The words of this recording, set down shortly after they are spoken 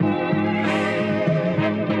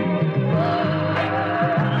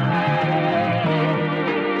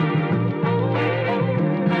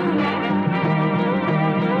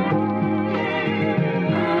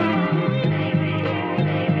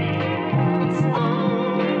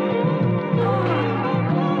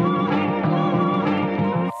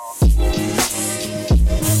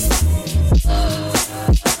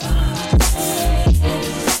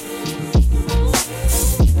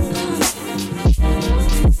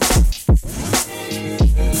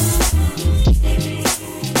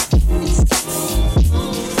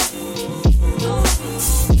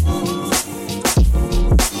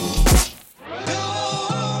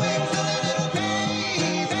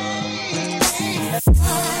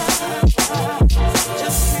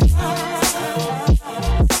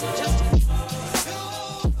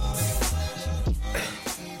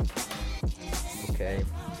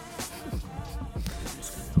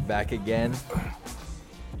back again.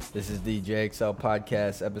 This is the JXL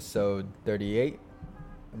Podcast, episode 38.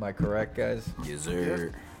 Am I correct, guys? Yes,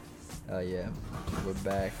 sir. Yeah. We're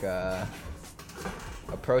back.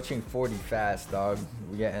 Approaching 40 fast, dog.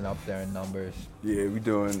 We're getting up there in numbers. Yeah, we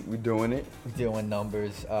doing it. We're doing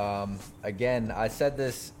numbers. Again, I said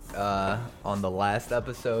this on the last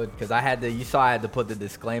episode because I had to put the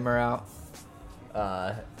disclaimer out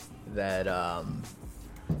that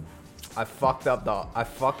I fucked up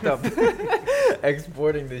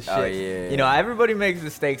exporting this shit. Oh, yeah. You know, everybody makes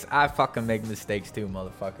mistakes. I fucking make mistakes too,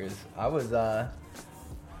 motherfuckers.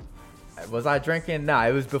 Was I drinking? Nah,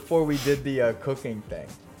 it was before we did the cooking thing.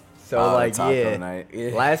 So Yeah.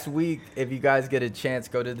 Last week, if you guys get a chance,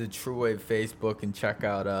 go to the True Wave Facebook and check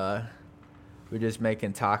out. We're just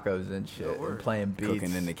making tacos and shit and playing beats.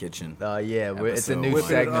 Cooking in the kitchen. It's a new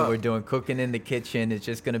segment. We're doing cooking in the kitchen. It's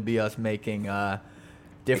just gonna be us making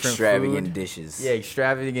different extravagant food. dishes. Yeah,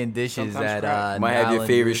 extravagant dishes. Might have your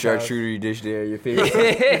favorite charcuterie dish there. Your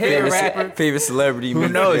favorite celebrity. Who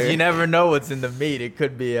knows? There. You never know what's in the meat. It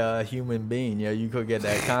could be a human being. You know, you could get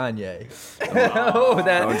that Kanye.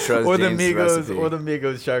 Don't trust or James' the Migos recipe. Or the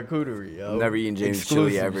Migos charcuterie. Yo. I'm never eating James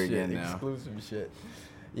chili ever again now. Exclusive shit.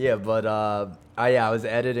 Yeah, but I was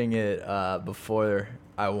editing it before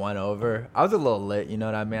I went over. I was a little lit, you know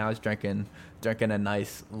what I mean? I was drinking a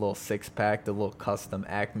nice little 6-pack, the little custom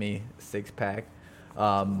Acme 6-pack.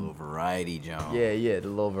 A little variety, John. Yeah, the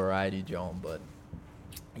little variety, John. But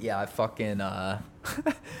yeah, I fucking I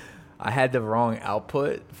had the wrong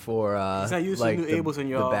output for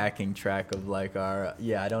the backing track of like our.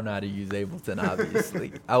 Yeah, I don't know how to use Ableton,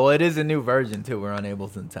 obviously. Well, it is a new version too. We're on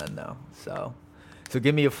Ableton 10 now, so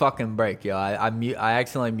give me a fucking break, yo. I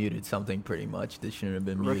accidentally muted something pretty much. This shouldn't have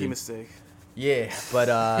been muted. Rookie mistake. Yeah, but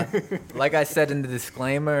like I said in the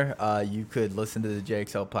disclaimer, you could listen to the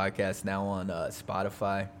JXL podcast now on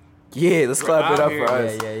Spotify. Yeah, let's clap it up for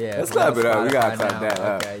us. Yeah. Let's clap it up. We gotta clap now. that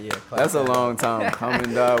up. Okay, yeah. That's a long time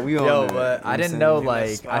coming, dog. We on Yo, the, but I didn't know,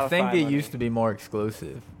 like, I think Spotify it used to be more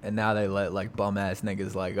exclusive, and now they let, like, bum-ass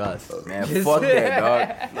niggas like us. Man, fuck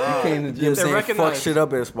that, dog. You came to gym saying fuck shit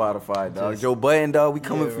up at Spotify, dog. Joe Budden, dog, we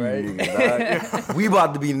coming for you niggas, dog. We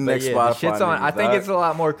about to be the next Spotify the shit's on. niggas, I think dog. it's a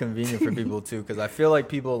lot more convenient for people, too, because I feel like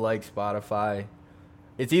people like Spotify.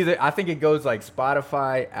 It's either, I think it goes, like,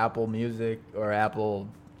 Spotify, Apple Music, or Apple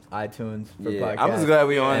iTunes for podcasts. I'm just glad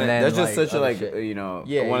we on it. That's just like, such a one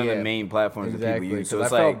of the main platforms that people use. So I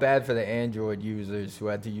it's felt bad for the Android users who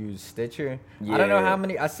had to use Stitcher. Yeah. I don't know how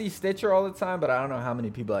many. I see Stitcher all the time, but I don't know how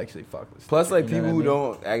many people actually fuck with Stitcher. Plus, like, you know people what I who mean?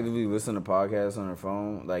 don't actively listen to podcasts on their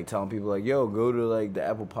phone, like, telling people, like, yo, go to, like, the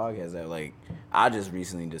Apple Podcast app. Like, I just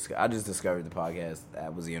discovered the podcast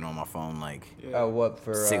app was even on my phone, like, What,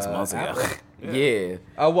 for 6 months ago. Apple? Yeah.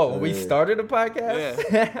 Oh, what, when we started a podcast?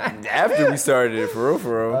 Yeah. After we started it, for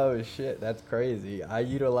real. Oh, shit, that's crazy. I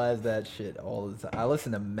utilize that shit all the time. I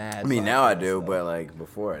listen to mad I mean, now I do, podcasts, but, like,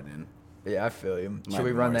 before I didn't. Yeah, I feel you. Might Should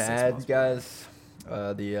we be run more the 6 ads, months, guys?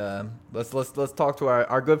 Let's talk to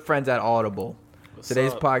our good friends at Audible.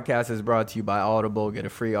 Today's podcast is brought to you by Audible. Get a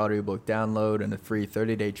free audiobook download and a free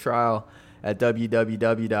 30-day trial at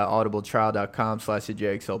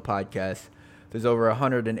www.audibletrial.com/JXL podcast. There's over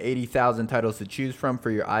 180,000 titles to choose from for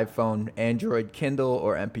your iPhone, Android, Kindle,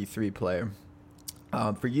 or MP3 player.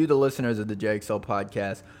 For you, the listeners of the JXL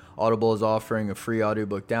podcast, Audible is offering a free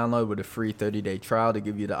audiobook download with a free 30-day trial to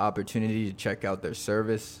give you the opportunity to check out their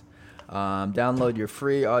service. Download your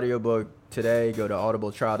free audiobook today. Go to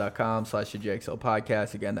audibletrial.com/JXL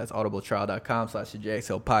podcast. Again, that's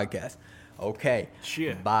audibletrial.com/JXL podcast. Okay.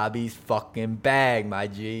 Shit. Bobby's fucking bag, my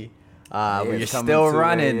G. We're it's coming still to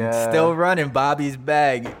running. a, Still running Bobby's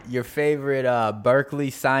bag. Your favorite Berkeley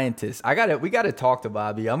scientist. We gotta talk to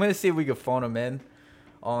Bobby. I'm gonna see if we can phone him in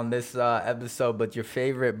on this episode. But your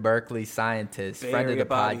favorite Berkeley scientist, friend of the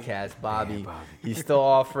podcast, Bobby. Yeah, Bobby. He's still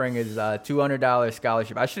offering his $200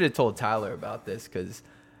 scholarship. I should have told Tyler about this because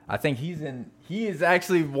I think he is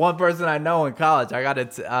actually one person I know in college. I gotta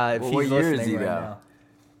if What he's year listening is he right now?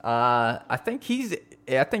 now. I think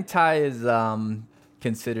Ty is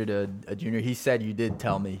considered a junior. He said you did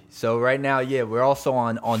tell me. So right now, yeah, we're also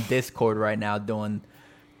on Discord right now doing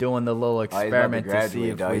the little experiment to see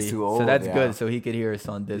if he's too old, so that's yeah. good. So he could hear us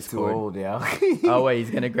on He's Discord. too old, yeah. Oh wait, he's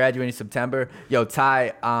gonna graduate in September. Yo,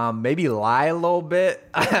 Ty, maybe lie a little bit.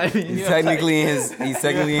 I mean, He's technically in his wait,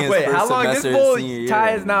 first how long? This semester boy senior year. Ty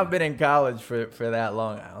has not been in college for that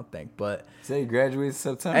long, I don't think. But Say he graduates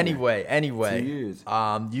September. anyway, 2 years.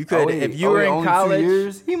 you could if you were in only 2 college.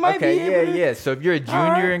 years? He might be able to. Yeah. So if you're a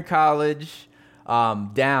junior in college,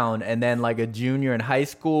 down, and then like a junior in high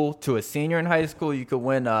school to a senior in high school, you could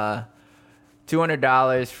win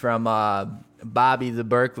 $200 from Bobby the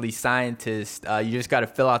Berkeley scientist. You just got to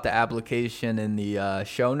fill out the application in the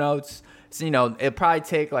show notes. So, it'd probably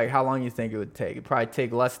take, like, how long you think it would take? It'd probably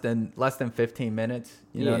take less than 15 minutes.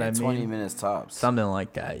 You know what I mean? 20 minutes tops. Something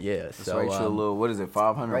like that, yeah. Just so write your little, what is it,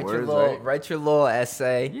 500 words, right? Write your little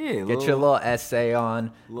essay. Yeah, Get your little essay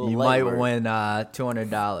on. You might legwork. win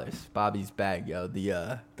 $200. Bobby's bag, yo.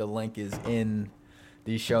 The link is in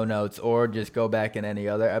the show notes, or just go back in any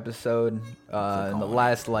other episode. In the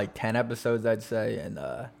last, 10 episodes, I'd say. And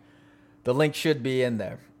the link should be in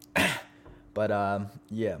there. But,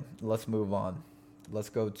 yeah, let's move on. Let's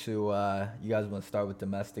go to, you guys want to start with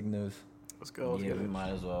domestic news? Let's go. Yeah, we might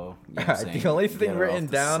as well. The only thing written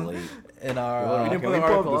down in our... Can we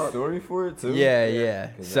pull up the story for it, too? Yeah.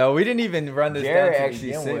 So we didn't even run this Jared down to actually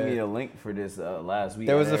begin sent with. me a link for this last week.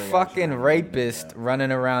 There was a fucking rapist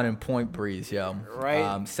running around in Point Breeze, yo.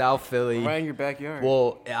 Right. South Philly. Right in your backyard.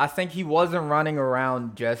 Well, I think he wasn't running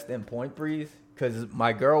around just in Point Breeze, because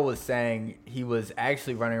my girl was saying he was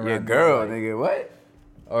actually running around. Your girl, nigga, what?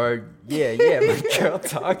 Or, yeah, my girl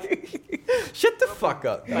talking. Shut the fuck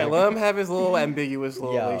up. Like, let him have his little ambiguous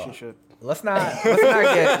little relationship. Let's not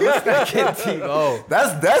get deep. Oh,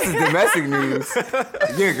 That's the domestic news.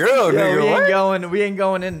 Your girl, nigga, we ain't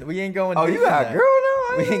going in. Oh, deep you got a in girl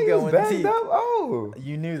now? We ain't going backed deep. Up? Oh,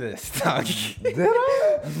 You knew this, dog. did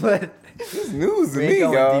I? But This news to we me, ain't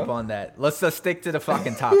going y'all. deep on that. Let's just stick to the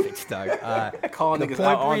fucking topics, dog. Calling The niggas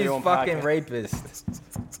out on Point their Breeze own fucking podcast. rapist.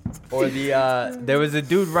 Or there was a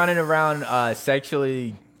dude running around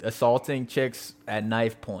sexually assaulting chicks at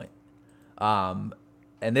knife point. And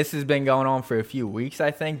this has been going on for a few weeks,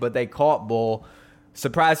 I think, but they caught Bull.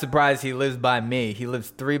 Surprise, surprise, he lives by me. He lives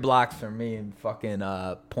 3 blocks from me in fucking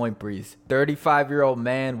Point Breeze. 35-year-old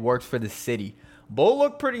man, works for the city. Bull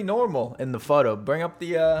looked pretty normal in the photo. Bring up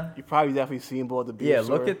the You probably definitely seen Bull at the beach. yeah,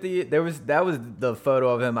 look at that was the photo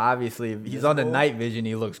of him. Obviously, he's on the Bull? night vision.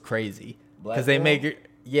 He looks crazy Black because they Bull? make it.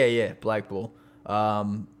 Yeah, Black Bull.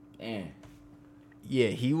 Damn. Yeah,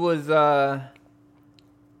 he was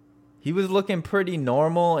looking pretty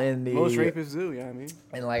normal in the Most rapists do, yeah, I mean.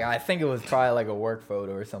 and I think it was probably like a work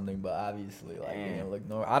photo or something, but obviously it Damn. didn't look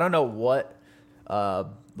normal. I don't know what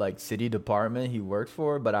city department he works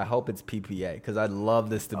for, but I hope it's PPA because I'd love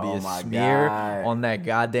this to be Oh a my smear God. on that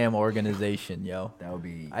goddamn organization, yo. That would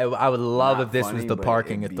be. I would love Not if this was funny, the but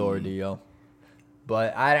parking it'd be- authority, yo.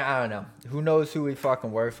 But I don't know. Who knows who he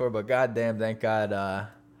fucking works for? But goddamn, thank God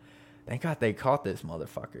they caught this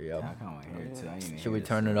motherfucker, yo. I kind of want to hear it too. I didn't even Should hear we this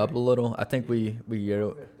turn it story. up a little? I think we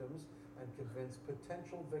victims and convince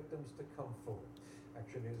potential victims to come forward.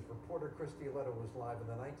 Action News reporter Christy Letta was live in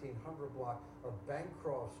the 1900 block of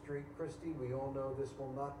Bancroft Street. Christy, we all know this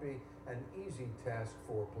will not be an easy task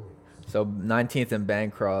for police. So 19th and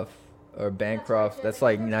Bancroft That's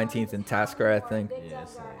like 19th and Tasker, I think.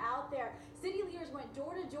 Victims are out there. City leaders went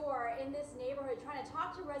door to door in this neighborhood trying to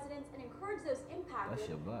talk to residents and encourage those impacted That's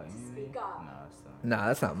your block. to you know speak what I up. mean? Nah, it's not. Nah,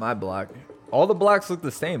 that's not my block. All the blocks look the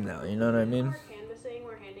same now. You know what I mean? We're canvassing,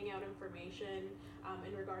 we're handing out information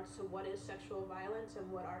in regards to what is sexual violence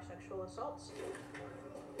and what are sexual assaults.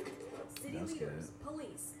 City That's leaders,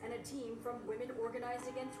 police, and a team from Women Organized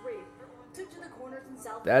Against Rape took to the corners in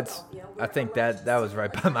South That's. Philadelphia. I think that was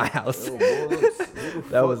right by my house. Yo, Bull looks- who the That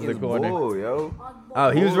fuck was the is corner. Bull, yo. Oh,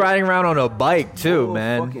 he was riding around on a bike too, Bull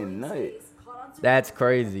man. Fucking nut. That's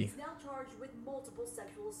crazy. He's now charged with multiple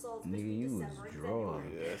sexual assaults Nigga, between you was December and drawn.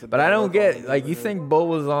 February. Yeah, it's a But I bad don't look get on like you think Bull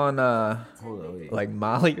was on Hold on, wait. like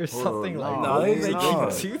Molly or Hold on, something? no, Like no, why would he's they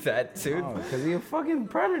not. do that, dude? Because he a fucking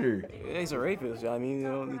predator. Yeah, he's a rapist. I mean, you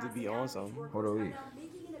don't need to be on something. Hold on, wait.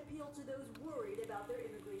 Making an appeal to those worried about their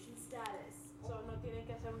immigration status. So no tienen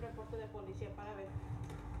que hacer un reporte de policía para ver.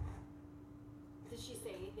 Did she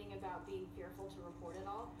say anything about being fearful to report it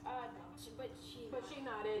all? No. But She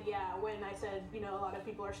nodded, yeah, when I said, a lot of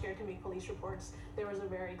people are scared to make police reports. There was a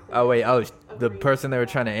very clear... Oh wait, the person they were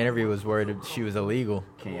trying to interview was worried if she was illegal.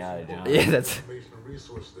 Kenyatta John. Yeah, that's Information and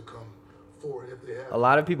resources to come forward if they have. a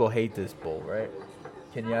lot of people hate this Bull, right?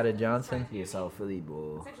 Kenyatta Johnson. He a South Philly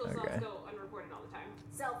Bull. Sexual Okay. assaults go unreported all the time.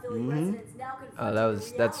 South Philly residents now Oh,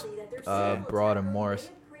 that's Broad and Morris.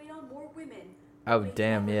 Oh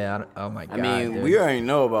damn, yeah. Oh my god. I mean, dude. we already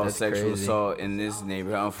know about That's sexual crazy. assault in this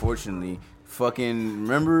neighborhood, unfortunately. Fucking,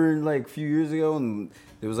 remember like a few years ago, and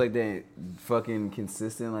it was like that fucking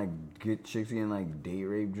consistent, like, get chicks getting like date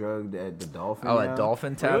rape drugged at the Dolphin. Oh, now? at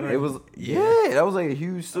Dolphin Tavern. It was, yeah, that was like a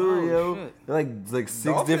huge story, Oh, yo. shit. Like 6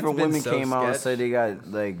 Dolphin's different been women so came out and sketch. said they got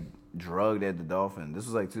like drugged at the Dolphin. This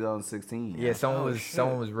was like 2016. Yeah, someone Oh, was shit.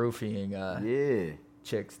 roofing Yeah.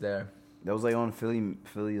 chicks there. That was like on Philly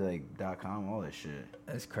like .com, all that shit.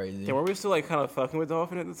 That's crazy. Yeah, were we still like kind of fucking with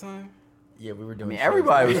Dolphin at the time? Yeah, we were I doing. mean, shows.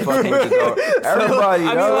 everybody was fucking with the Dolphins. Everybody, I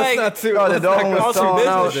mean, dog. like, not too- No, the let's not Dolphins go was on some selling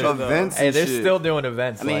out business shit, though. events Hey, and they're shit. still doing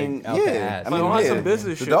events. I mean, like, out the ass. I Like, mean, on yeah. some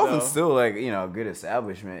business The shit, Dolphins though. still like a good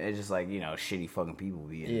establishment. It's just like shitty fucking people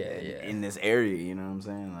be in this area. You know what I'm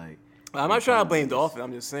saying? Like, I'm not trying to blame Dolphin.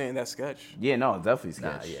 I'm just saying that's sketch. yeah, no, it's definitely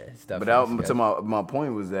Nah, sketch. yeah, it's But definitely that, sketch. to my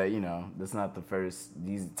point was that that's not the first.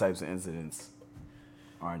 These types of incidents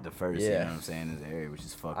aren't the first. You Yeah. know what I'm saying? In this area, which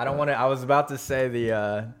is fucked. I don't up. want to. I was about to say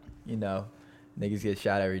the, niggas get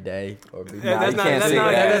shot every day or be. Yeah, that's you not- can't that's say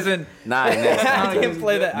not- that. That doesn't. Not in that I context. can't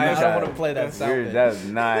play that. I You don't want to play that sound. bit. That's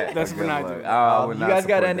not. That's a what good I look. do. I would You not guys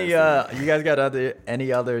got support any? that statement. You guys got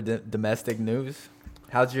any other domestic news?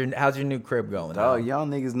 How's your new crib going? Dog, y'all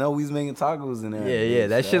niggas know we's making tacos in there. Yeah,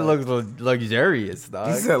 that shit looks luxurious, dog.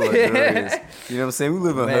 He said luxurious. You know what I'm saying? We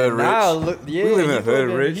live in hood rich. Nah, look, yeah, we live in you hood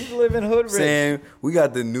rich. You live in hood rich. Saying we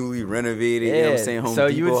got the newly renovated. You know what I'm saying? Home so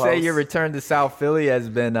Depot you would say house. your return to South Philly has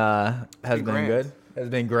been grand. good, has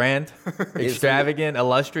been grand, extravagant,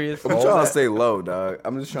 illustrious. I'm all trying that. to stay low, dog.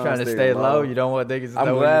 I'm just Trying to stay low. You don't want niggas to I'm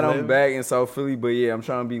know glad where you I'm live. back in South Philly, but yeah, I'm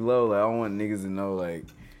trying to be low. Like I don't want niggas to know. Like,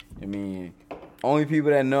 I mean, only people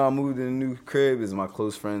that know I moved in a new crib is my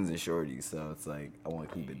close friends and shorties. So it's like I want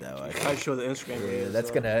to keep it that way. I show the Instagram. Yeah, videos, that's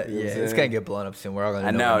so. gonna You know what I'm it's saying? gonna get blown up soon. We're all gonna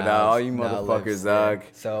I know. know, Niles- dog. All you Niles motherfuckers, lives. dog.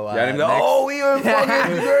 So Y'all didn't next, know, oh, we in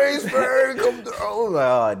fucking Graceburg. Come through. Oh,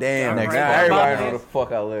 like, oh, damn. Next Now podcast. everybody know the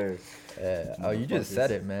fuck I live. oh, you just said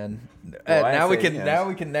it, man. Well, I now we said, can yeah. now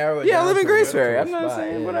we can narrow it. Yeah, I down live in to a- Graceburg. to a I'm not spot.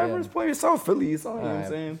 saying Yeah, whatever. yeah. It's playing South Philly. It's all, you know what I'm Alright.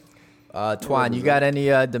 saying? Twan, you got any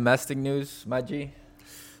domestic news, my G?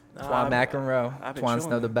 Nah, Twan McEnroe, I've been Twan chilling.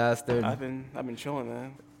 Snow the Bastard, I've been chilling,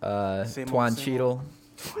 man. Same Twan old, same old.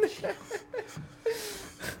 Cheadle,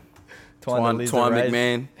 Twan Twan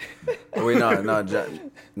McMahon. Oh, wait,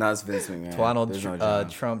 no, it's Vince McMahon. Twanald There's no John.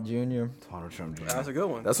 Trump Jr. Twanald Trump Jr. That's a good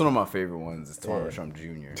one. That's one of my favorite ones. Is Twanald Yeah. Trump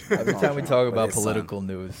Jr. Every time we talk about His son. political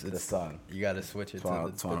news, The it's, son. you got to switch it Twan-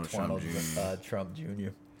 to the Twanald Trump Jr. Trump Jr.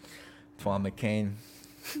 Twan McCain.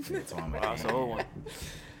 Yeah, Twan Wow, McCain. that's a old one.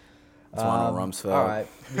 Twanald Rumsfeld. All right,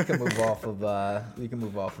 we can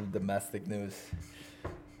move off of domestic news.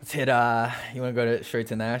 Let's hit. You want to go straight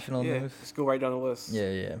to national Yeah, news? let's go right down the list.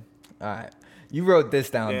 Yeah. All right. You wrote this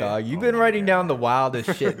down, Yeah. dog. You've been writing down the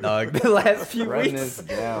wildest shit, dog, the last few Write weeks. this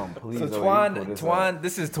down, please. So Oh, you pull this up.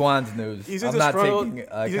 this is Twan's news. He's I'm a not disgruntled, taking he's a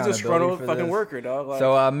accountability disgruntled for fucking this. worker, dog. Like,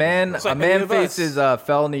 So a man It's like any of us. faces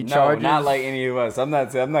felony No, charges. not like any of us. I'm not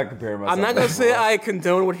comparing myself. I'm not gonna to say anyone. I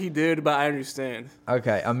condone what he did, but I understand.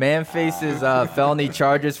 Okay, a man faces felony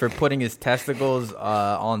charges for putting his testicles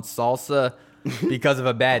on salsa because of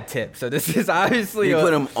a bad tip. So this is obviously He a,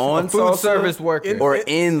 put him on a food salsa? service worker. Or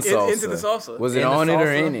in salsa. Into the salsa. Was it In the on it or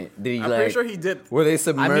salsa? in it? Did he I'm pretty sure he did. Were they I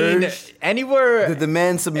submerged? mean, anywhere. Did the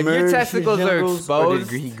man submerge testicles his are genitals, or did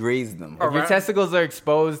exposed- he graze them? if your Around- testicles are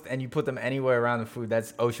exposed and you put them anywhere around the food,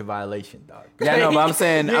 that's OSHA violation, dog. Yeah, no, but I'm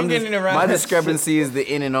saying You ain't getting around my that discrepancy is the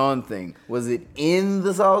in and on thing. Was it in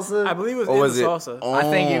the salsa? I believe it was or in was the it salsa. On I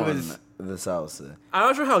think it was- the salsa. I'm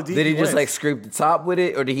not sure how deep. Did he just went. like scrape the top with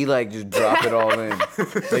it, or did he like just drop it all in?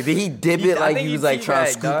 Like did he dip it I like think he was he like trying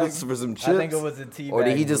to teabagged, scoop dog. it for some chips? I think it was a tea Or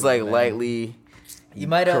did he bag just move, like man. lightly? You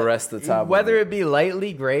might have caress the top of whether it. it be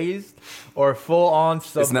lightly grazed or full on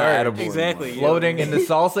submerged. It's not edible. Exactly. anymore. Floating in the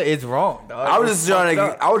salsa, it's wrong, dog. I was It's just trying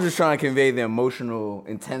fucked to. up. I was just trying to convey the emotional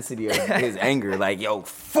intensity of his anger. Like, yo,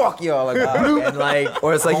 fuck y'all. Like, And like,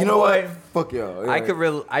 or it's like, you know what? homeboy, Fuck y'all. I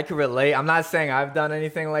could relate. I'm not saying I've done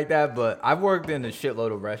anything like that, but I've worked in a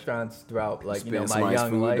shitload of restaurants throughout, like Spit my somebody's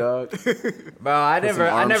young food, life. dog. Bro, I Put some never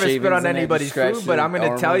arm spit shavings on in there, anybody's just scratch food, but the I'm gonna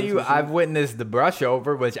arm tell limbs you, and shit. I've witnessed the brush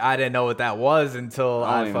over, which I didn't know what that was until I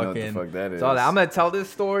I don't even know what the fucking fuck that saw is. that. I'm gonna tell this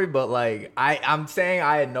story, but like I'm saying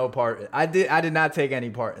I had no part. I did not take any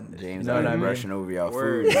part in this. James, you know what I I'm mean? rushing over y'all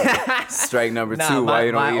Word. food. Strike number Nah, two. Why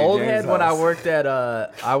you don't my eat at old James' head when I house.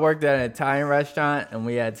 worked at an Italian restaurant and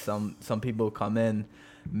we had some people come in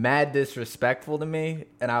mad disrespectful to me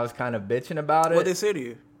and I was kind of bitching about it. What they say to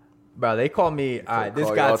you? Bro, they called me. All right, this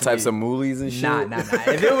Call got y'all to types be, of moolies and shit. Nah.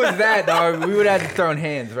 If it was that, dog, we would have thrown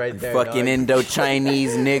hands right there. Fucking dog.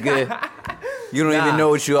 Indo-Chinese nigga. You don't Nah. even know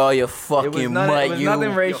what you are. You It was, fucking none, mutt. it was You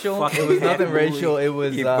nothing racial. fucking It was nothing bully. racial. It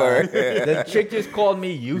was You bird. the chick just called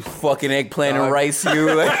me useless. fucking eggplant Dog. and rice.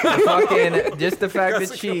 You. Like, Fucking just the fact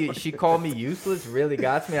that she called me useless really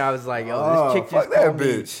got to me. I was like, yo, this chick just fuck that called me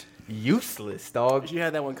bitch. useless, dog. You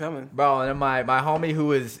had that one coming. Bro, and then my homie who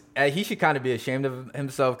was he should kind of be ashamed of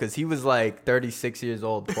himself because he was like 36 years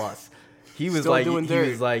old plus. He was Still like doing he dirt.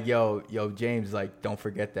 was like yo James, like don't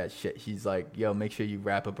forget that shit. He's like, yo, make sure you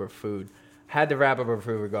wrap up her food. Had to wrap up her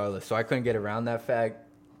food regardless, so I couldn't get around that fact.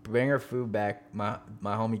 Bring her food back. My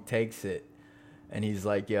homie takes it, and he's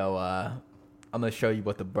like, yo, I'm gonna show you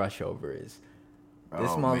what the brush over is. This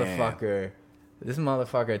Oh, This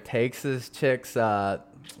motherfucker takes this chick's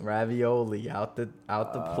ravioli out the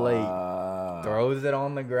plate, throws it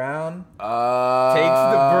on the ground, takes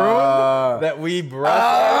the broom that we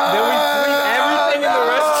brushed, then we sweep everything in the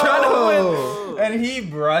restaurant with, and he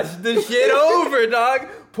brushed the shit over, dog.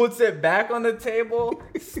 Puts it back on the table,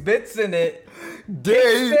 spits in it.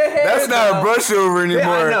 Dude, that's not a brush over anymore.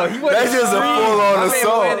 I know, he went that's just a extreme. full-on My man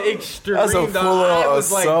assault. went extreme, That's a dog. full-on I was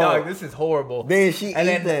like, assault. dog, this is horrible. Then she and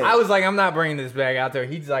ate then that. I was like, I'm not bringing this bag out there.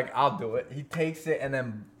 He's like, I'll do it. He takes it and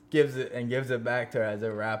then gives it back to her as a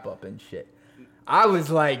wrap up and shit. I was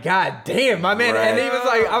like, God damn, my man. Right. And he was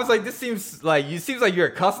like, I was like, this seems like you're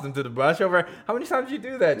accustomed to the brush over. How many times you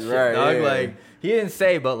do that shit, Right, dog? yeah. Like, he didn't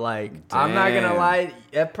say, but like, I'm not gonna Damn. lie,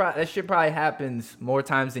 that shit probably happens more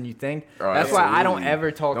times than you think. Oh, That's why I don't absolutely.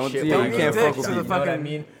 ever talk Don't- shit. yeah, when you I can't go to fuck with people, people. You know what I Fucking-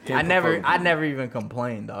 mean? can't I fuck with people. never even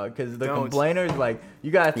complain, dog, because the Don't. complainers, like, you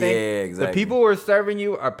gotta think, Yeah, exactly. the people who are serving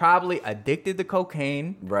you are probably addicted to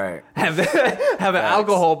cocaine, Right. have an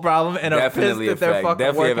alcohol problem, and are pissed Definitely that a they're fact. fucking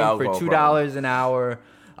Definitely have working alcohol for $2 an hour,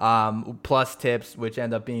 plus tips, which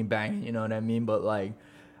end up being banging. You know what I mean? But like,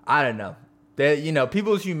 I don't know.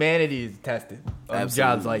 People's humanity is tested on jobs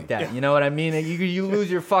Absolutely. like that. You know what I mean? And you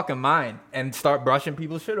lose your fucking mind and start brushing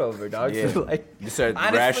people's shit over, dog. Yeah. So, like, You start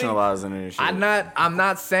honestly, rationalizing it and shit. I'm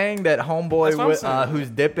not saying that That's what I'm homeboy saying. who's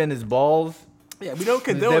dipping his balls, Yeah, we don't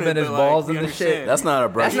who's condone it. dipping his but, balls like, in we the shit. understand. That's not a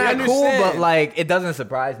brush. That's You not cool, understand. but like, it doesn't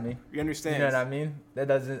surprise me. You understand? You know what I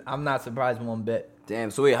mean? I'm not surprised one bit. Damn.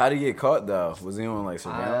 So wait, how did he get caught though? Was he on like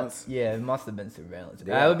surveillance? Yeah, it must have been surveillance.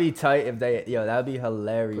 Yeah. That would be tight if they, that would be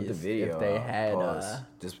hilarious Put the video. if they out. had, Pause.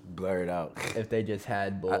 Just blur it out. if they just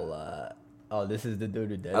had bull. Oh, this is the dude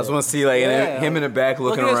who did I just it. want to see like Yeah. him in the back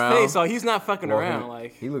Look looking at his around. face. Oh, he's not fucking Well, around. he-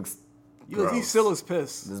 Like he looks. he gross. still looks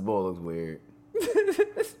pissed. This bull looks weird.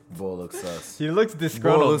 Bull looks sus. He looks Bull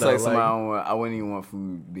disgruntled. looks though, like somebody I wouldn't even want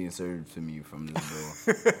food being served to me from this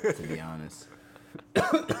bull. To be honest.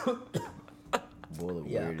 Bull look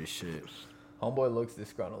Yeah. weird as shit. Homeboy looks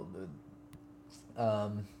disgruntled, dude.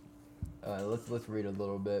 Let's read a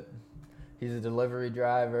little bit. He's a delivery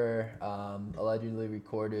driver. Allegedly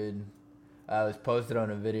recorded. Was posted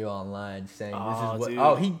on a video online saying Oh, this is what. dude.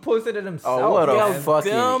 Oh, he posted it himself. Oh, what a Yo,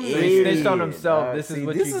 fucking dumb idiot. He snitched on himself. dog. This is See,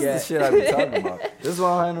 what this you is get. the shit I be talking about. This is why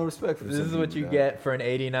I have no respect for This some is what people, you dog. get for an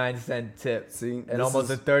 89-cent tip. See, And this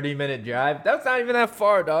almost is- a 30-minute drive. That's not even that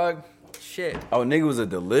far, dog. Shit. Oh, nigga was a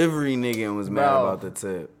delivery nigga and was mad Bro. about the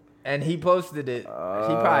tip. And he posted it. He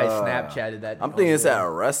probably Snapchatted that. I'm thinking it's at a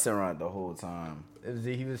restaurant the whole time.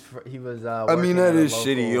 He was. I working mean, that at a is local-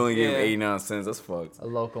 shitty. You only give him Yeah. 89 cents. That's fucked. a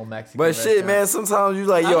local Mexican. But shit, restaurant. man, sometimes you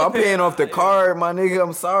like, yo, I'm paying off the card, my nigga.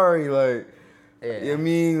 I'm sorry. Like, Yeah. you know what I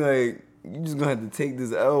mean? Like, you just gonna have to take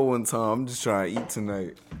this L one time. I'm just trying to eat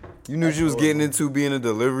tonight. You knew you was getting into being a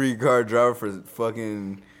delivery car driver for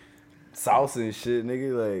fucking salsa and shit,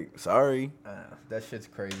 nigga. Like, sorry. That shit's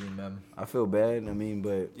crazy, man. I feel bad. I mean,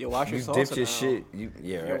 but Yo, watch you your dipped salsa your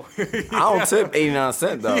now. shit. Right. I don't tip 89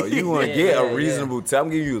 cents though. You want to Yeah, get yeah, a reasonable tip? I'm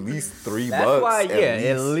giving you at least $3. That's why,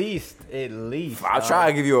 at least. I'll try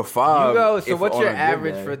to give you a 5. You go. So if what's on your a good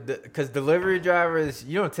average day. for? Because delivery drivers,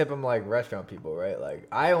 you don't tip them like restaurant people, right? Like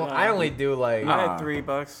I only do like. I had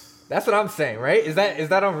 $3. That's what I'm saying, right? Is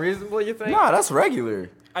that unreasonable? You think? Nah, that's regular.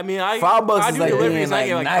 I mean, I $5 I is do like deliveries. being I like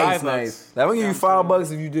get like nice, $5. nice. Like, I'm gonna give you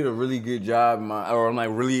 $5 if you did a really good job, or I'm like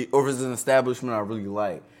really, or if it's an establishment I really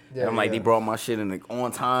like. Yeah, and I'm like, yeah. they brought my shit in like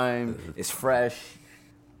on time, it's fresh,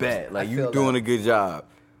 bet. Like I you feel doing that. a good job.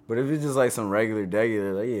 But if it's just like some regular,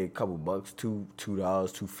 like yeah, a couple bucks, $2,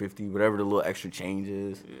 $2.50, whatever the little extra change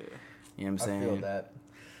is. Yeah. You know what I'm I saying? feel that.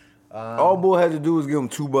 All Bull had to do was give him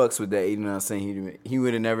 $2 with that 89 cent. He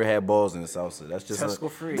would have never had balls in the salsa. That's just Tesco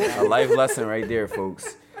free. a life lesson right there,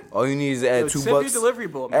 folks. All you need is to add Yo, $2. tip your delivery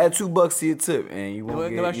boy, man. Add $2 to your tip, and you No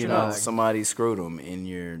won't get extra dog. somebody's scrotum in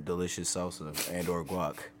your delicious salsa and or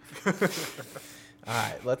guac. All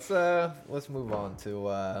right, let's move on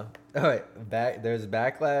to there's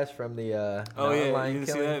backlash from the Oh mountain yeah, lion you can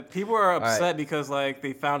see killing. that. People are right. upset because like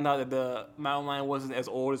they found out that the mountain lion wasn't as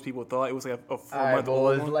old as people thought. It was like a All 4 right, month well,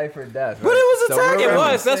 old it's one. life or death. But it right? was So attacking. we're It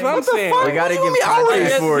was. That's what I'm saying. We gotta What you give mean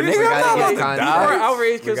outraged context. for it, We nigga? gotta I'm not give about to context. People are die.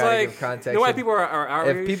 outraged We because gotta like give context. you know why people are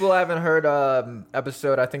outraged. If people haven't heard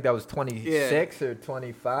episode, I think that was 26 or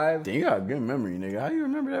 25. Damn, you got a good memory, nigga. How you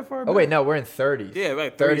remember that far? Oh wait, no, we're in 30. Yeah,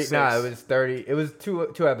 right, 30. 36. Nah, it was 30. It was two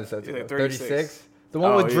episodes Yeah, ago. 36. 36. The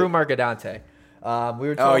one Oh, with Drew yeah. Mercadante. We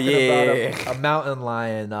were talking yeah. about a mountain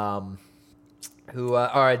lion who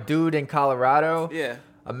or a dude in Colorado. Yeah.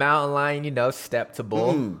 A mountain lion, stepped to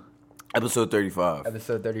bull. Episode 35.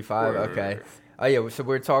 Episode 35. Okay. Oh yeah. So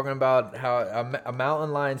we're talking about how a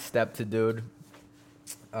mountain lion stepped to dude,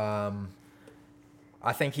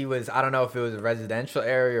 I think he was. I don't know if it was a residential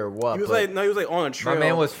area or what. He was but like on a trail. my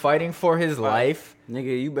man was fighting for his life.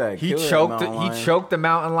 Nigga, you better He kill that choked. mountain lion. He choked the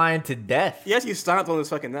mountain lion to death He actually stomped on his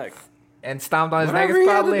fucking neck. and stomped on his neck. Whatever It's he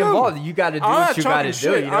had to probably do. involved. You got to do I'm what not you got talking to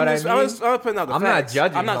do. shit. You know what I mean? I'm putting out the I'm facts. not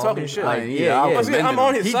judging. I'm not homie. talking shit. Like, Yeah, I was I'm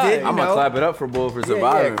on his He side. did. I'm You gonna know? clap it up for Bull for Yeah,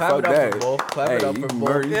 surviving. clap Fuck it up that. for Bull. Clap it up you for Bull.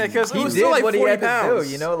 murdered- Yeah, because He he was did still like what 40 he had pounds. to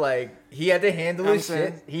do. You know, like he had to handle I'm his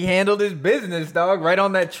saying. shit. He handled his business, dog, right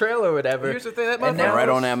on that trail or whatever. Here's the thing, that And motherfucker- now- Right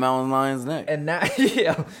on that mountain lion's neck. And now,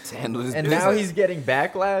 yeah, To handle his and business. now he's getting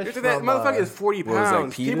backlash. Here's the thing, From, that motherfucker is 40 what was that,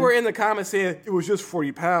 pounds. Peter? People were in the comments saying it was just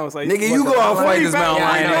 40 pounds. Like, Nigga, what you the go out fuck? fight 40 this mountain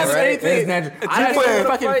pounds, lion. you don't say right? anything. It's natural. It's I just just in playing- your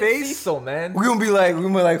want to fucking fight face. Cecil, man. We're gonna be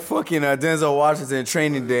like fucking Denzel Washington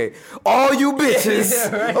Training Day. All you bitches,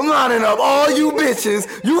 Yeah, right. I'm lining up. All you bitches,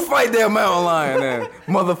 you fight that mountain lion, then,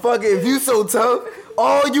 motherfucker. If you so tough,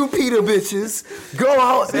 all you Peter bitches, go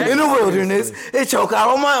out in the wilderness and choke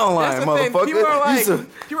out a mountain That's lion, the thing. motherfucker. People are like, You so-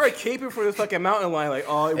 people are caping for this fucking mountain lion. Like,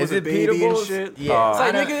 oh, it was Is a it baby beatable? and shit. Yeah, It's I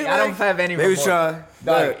like, don't, nigga, I don't like- have any. They was remorse. trying.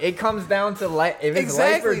 Dog, it comes down to life. If it's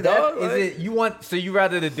Exactly, life or death, dog, is like- it you want? So you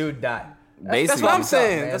rather the dude die? Basically, That's what I'm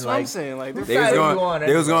saying. man, That's what like- I'm saying. Like, They was Side going- you on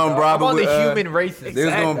they was anyway, going dog. bribe I'm on with, the human racist. They was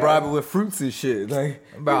Exactly. going bribe it with fruits and shit. Like,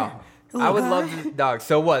 Bro, I would love to, dog.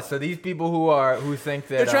 So what? So these people who think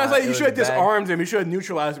that they're trying to say it you was should have bad- disarmed him. You should have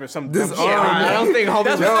neutralized him or something. Disarmed dumb shit. him? I don't think homies.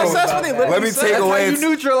 That's would what- think that's what about they that. literally Let me said. take That's away how you his-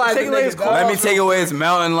 neutralize take the away nigga, his dog. let me take away his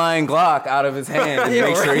mountain lion Glock out of his hand and Yeah,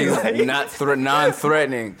 make sure right, he's like- not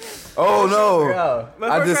non-threatening. Oh no! Bro,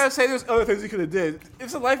 But I I'm just- trying to say there's other things he could have did.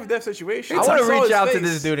 It's a life or death situation. I I want to saw reach his out to face.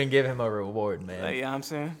 this dude and give him a reward, man. Like, yeah, I'm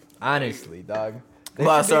saying. Honestly, dog. They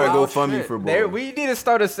Well, I should be started wild GoFundMe shit. for There, Bull. we need to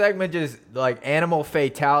start a segment just like animal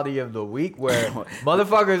fatality of the week, where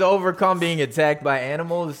motherfuckers overcome being attacked by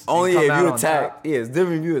animals. and Only come if out you on attack. top. Yeah, it's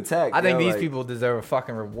different if you attack. I think yo, these like, people deserve a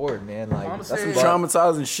fucking reward, man. Like I'm That's some saying-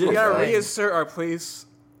 traumatizing shit. We gotta like, reassert our place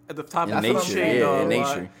at the top Yeah, of the that's food what I'm chain. saying. yeah, dog. in Like,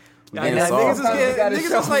 nature. We Yeah, getting niggas soft. is getting- gotta niggas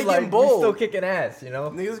show is, like, them, getting we bold. still kicking ass, you know.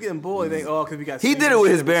 Niggas getting bullied. They think, oh, because we got. He sweet did it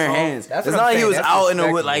with his shit, bare salt. hands. That's It's what not I'm like he saying. was That's out in the wood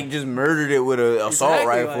respectable. like just murdered it with an assault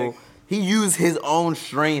Exactly, rifle. like- He used his own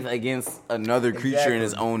strength against another creature in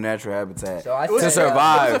his Exactly. own natural habitat So I to say,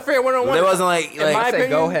 survive. It was a fair one-on-one. It wasn't like, In my I say, opinion-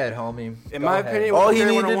 go ahead, homie. In Go my ahead. opinion, it was all a he fair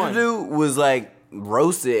needed to one-on-one. do was like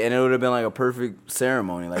roast it, and it would have been like a perfect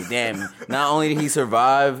ceremony. Like, damn, not only did he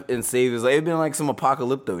survive and save his life, it'd been like some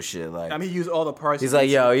apocalypto shit. Like, I mean, he used all the parts. he's like,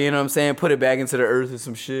 yo, you know what I'm saying? Put it back into the earth or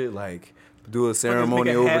some shit. Like, do a ceremony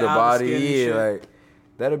make a over hat the out of body. skin and Yeah, shit. like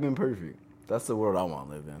that'd have been perfect. That's the world I want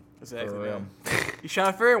to live in. Exactly. For real. Man. You shot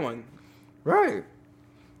a fair one. Right.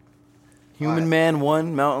 Human Alright. man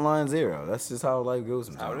 1, mountain lion 0. That's just how life goes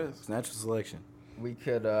sometimes. How it is. It's natural selection. We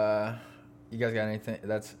could. You guys got anything?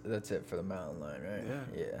 That's it for the mountain lion, right?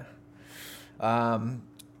 Yeah.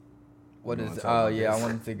 What You is? wanna talk Oh about yeah, I this?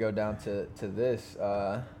 wanted to go down to this.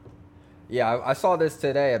 Yeah, I saw this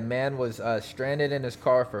today. A man was stranded in his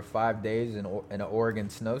car for 5 days in an Oregon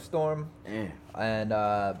snowstorm. Yeah. And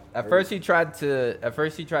at first he tried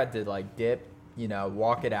to like dip, you know,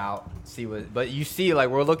 walk it out, see what. But you see, like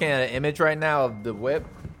we're looking at an image right now of the whip,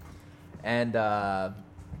 and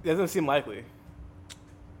It doesn't seem likely.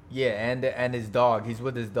 yeah, and his dog. He's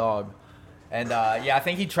with his dog, and yeah, I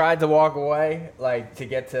think he tried to walk away, like to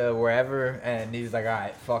get to wherever, and he's like, all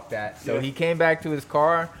right, fuck that. So Yeah. he came back to his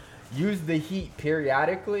car, used the heat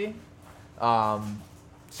periodically.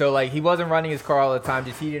 So like he wasn't running his car all the time,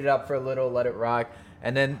 just heated it up for a little, let it rock.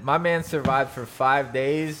 And then my man survived for 5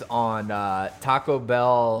 days on Taco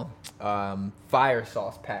Bell fire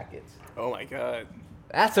sauce packets. Oh my god.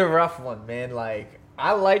 That's a rough one, man. Like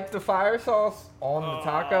I like the fire sauce on the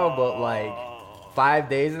taco, but like 5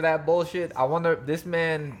 days of that bullshit. I wonder this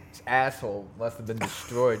man's asshole must have been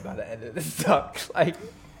destroyed by the end of this stuff. Like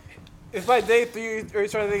If by day 3 or you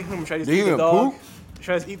trying to think, should I just Did he eat the even dog? poop?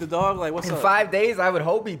 Should I just eat the dog? Like, what's in up? 5 days, I would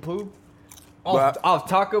hope he pooped. But- Off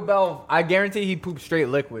Taco Bell, I guarantee he pooped straight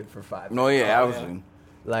liquid for 5 days. No, yeah, Oh, obviously.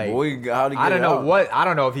 Like Boy, how'd he get I don't it know out? what. I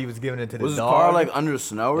don't know if he was giving it to the Was his dog. car like under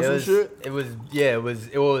snow or it some was, shit? It was. Yeah,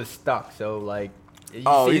 it was stuck. So like. You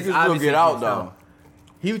Oh, see he it's could still obviously get out just though. snow.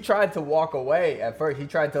 He tried to walk away at first. He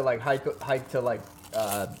tried to like hike to like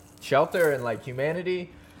shelter and like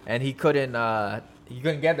humanity, and he couldn't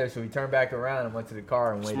get there. So he turned back around and went to the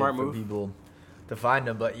car and waited Smart for move. people to find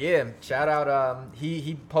him. But yeah, shout out.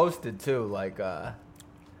 He posted too like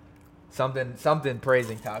something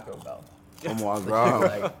praising Taco Bell. Oh my god.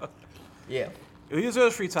 Like, yeah, He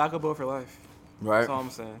deserves free Taco Bell for life. Right? That's all I'm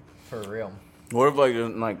saying. for real. What if like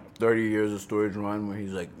in like 30 years of storage run where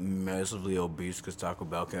he's like massively obese because Taco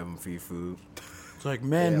Bell can't even feed food? It's like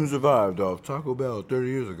man Yeah. who survived off Taco Bell 30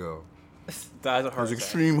 years ago. Dies of heart Those attack.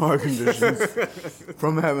 extreme heart conditions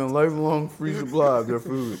from having lifelong free supply of their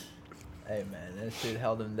food. Hey man, that shit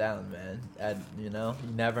held him down, man. You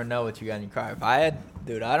never know what you got in your car. If I had,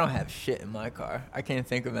 dude, I don't have shit in my car. I can't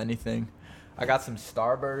think of anything. I got some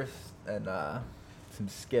Starburst and some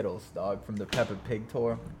Skittles, dog, from the Peppa Pig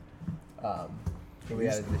tour. We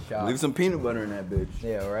had at the shop. Leave some peanut butter in that bitch.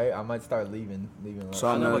 Yeah, right. I might start leaving. So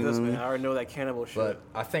I I'm know not about this, gonna- man. I already know that cannibal shit. But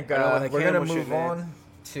I think I know what that we're gonna cannibal move shit, man. on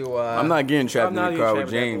to. I'm not getting trapped I'm in not the car getting with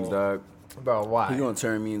trapped James, at all. dog. Bro, why? He gonna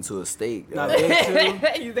turn me into a steak. Nah, dog.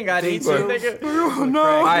 day two. You think I'd eat Day you, two. nigga? No.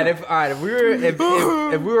 All right, if we were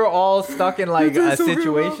if we were all stuck in like a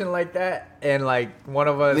situation like that, and like one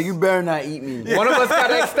of us Nigga, you better not eat me. one of us got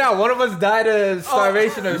X'd out, one of us died of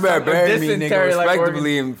starvation or You better something, bury me, nigga, dysentery, like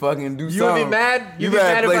respectably, and fucking do You would something. be mad? You You'd be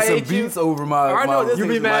better mad if play I some ate you? beats over my, I know this my,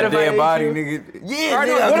 nigga's be mad my if I dead ate body, you? nigga. Yeah, I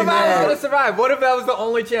know. nigga, What I'll if be I was mad. gonna survive? What if that was the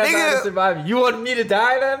only chance I had Nigga. to survive? You want me to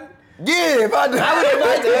die then? Yeah, if I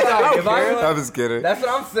die. If I was- I'm just kidding. That's what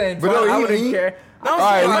I'm saying. But But no, I he wouldn't eat. care. No, All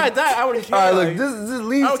right, if look- I die, I wouldn't care. All right, like, look, just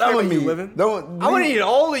leave I don't some care of where me. you living. Don't. I would eat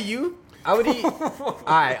all of you. I would eat. All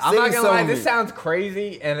right, I'm Say not gonna lie. some of This me. sounds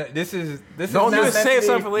crazy, and this is Don't not just meant say to be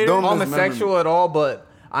something for later. Don't homosexual at all. But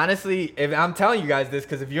honestly, if I'm telling you guys this,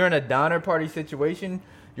 because if you're in a Donner Party situation,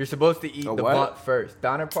 you're supposed to eat A the what? butt first.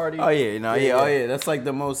 Donner Party. Oh yeah, no, yeah, oh yeah. That's like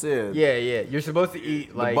the most. Yeah. Yeah, yeah. You're supposed to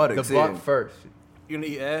eat like the buttocks, butt yeah. first. You gonna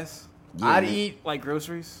eat ass? Yeah, I'd man. eat Like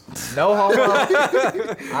groceries? no homo.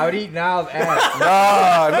 I would eat Niall's ass.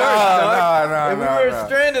 Nah. If we were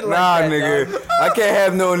stranded like Nah, that, nigga. dog. I can't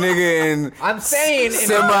have no nigga in I'm saying in a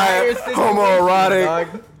dire situation, semi-homoerotic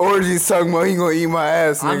dog. orgies talking about he gonna eat my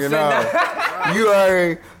ass, I'm nigga. saying Nah. You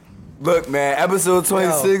already. Look, man. Episode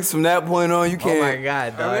 26. From that point on, you Oh my can't.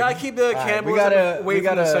 god, I dog. mean, I keep the Alright, cannibalism away we from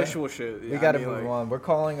the gotta- sexual shit. We gotta move on. We're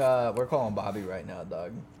calling Bobby right now,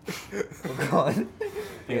 dog. We're calling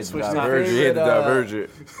Yeah, switch Your Diverge it. You had to favorite, diverge it.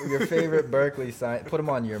 your favorite Berkeley sign. Put him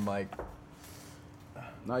on your mic.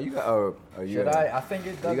 No, you got. Oh, you Should got, I? I think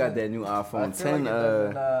it doesn't. You got that new I iPhone feel 10. like it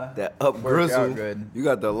doesn't, That up work grizzle. out good. You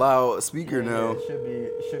got the loud speaker Yeah, now.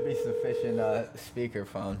 it should be sufficient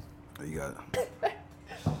speakerphone. Oh, you got.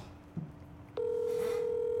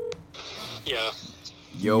 Yeah.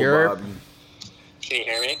 Yo, Europe. Bobby. Can you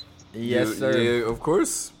hear me? Yes, You- sir. Yeah, of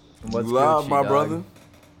course. What's You loud, Gucci, my dog? brother.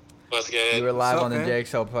 What's good? You were live What's on up, the man?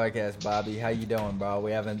 JXL podcast, Bobby. How you doing, bro?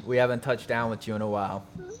 We haven't touched down with you in a while.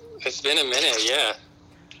 It's been a minute, yeah.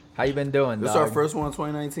 How you been doing, This is dog? our first one in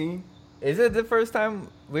 2019. Is it the first time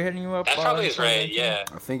we're hitting you up? That on probably is right, 2019?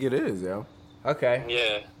 yeah. I think it is, yo. Okay.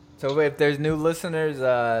 Yeah. So if there's new listeners,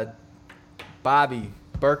 Bobby,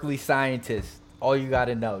 Berkeley scientist, all you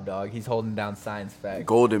gotta know, dog. He's holding down science facts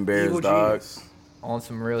Golden Bears, Evil dog. genius. on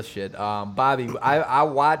some real shit. Bobby, I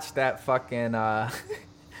watched that fucking that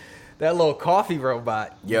little coffee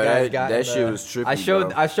robot. you Yo, guys that- got that in shit was trippy, I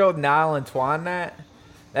bro. showed Niall and Twan that.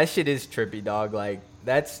 That shit is trippy, dog. Like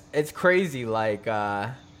it's crazy. Like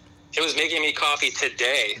It was making me coffee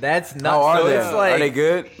today. that's nuts. How are so they? it's like Are they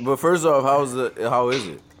good? But first off, how is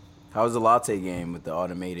it? How's the latte game with the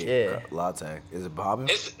automated Yeah. latte? Is it bobbing?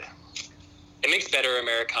 It makes better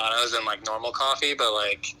Americanos than like normal coffee, but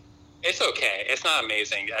like it's okay. It's not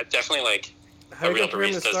amazing. Definitely like How a you real compare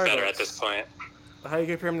him to barista is better at Starbucks? this point. How you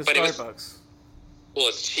compare him to But it was- Starbucks? Well,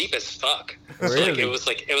 it's cheap as fuck. So, like, Really? it was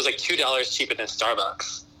like $2 cheaper than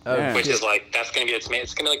Starbucks, oh, Yeah. which shit. is like that's gonna be it's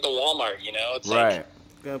gonna be like the Walmart, you know? It's Right. like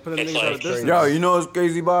Gonna put them It's niggas out of like- business. Yo, you know what's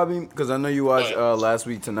crazy, Bobby? Because I know you watched What? last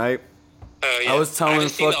week tonight. yeah. I was telling haven't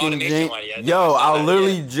seen the fucking automation Jane. one yet. Yo, saw I that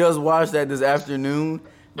literally yet. just watched that this afternoon,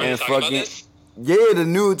 Are you and talking about fucking this? yeah, the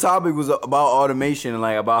new topic was about automation and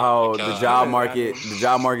like about how Oh my the God.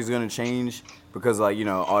 job market is gonna change because like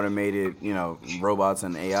automated robots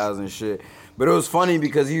and AIs and shit. But it was funny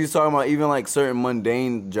because he was talking about even like certain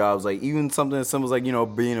mundane jobs, like even something as simple as like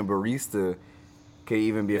being a barista could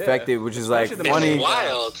even be effective, which is like Especially the funny. It's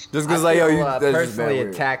wild. Just I because like yo, feel, you that's just bad personally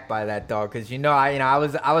weird. attacked by that dog because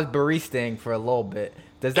I was baristaing for a little bit.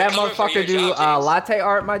 Does They're that coming for motherfucker your do job, James. latte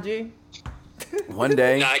art, my G? One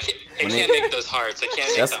day. No, it can't make those hearts. I can't make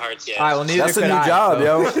That's- the hearts yet. All right, well neither That's a could new I, job, so.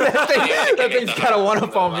 yo. that thing's got a one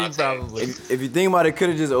up on me Latte. probably. If you think about it, could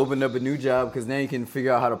have just opened up a new job because now you can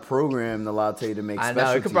figure out how to program the latte to make. I know, it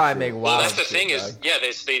specialty could probably shit. make Well, wild that's the shit, thing is, dog. yeah,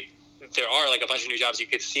 there are like a bunch of new jobs you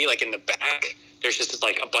could see like in the back. There's just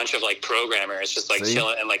like a bunch of like programmers just like See?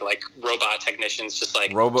 chilling and like robot technicians just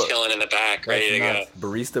like Robot- chilling in the back, ready to nuts. go.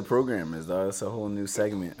 Barista programmers, though. That's a whole new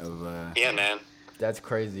segment of. Yeah, man. That's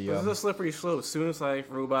crazy, This is yo. a slippery slope. As soon as like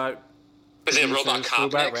robot Was it Robot Producers, Cop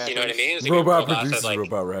robot next? You know what I rappers. mean? It's like Robot robots that, producers, like,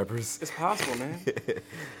 robot rappers. It's possible, man.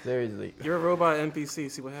 Seriously. You're a robot NPC.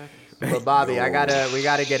 See what happens. But Bobby, we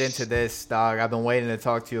gotta get into this, dog. I've been waiting to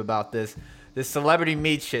talk to you about this celebrity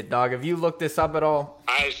meat shit, dog. Have you looked this up at all?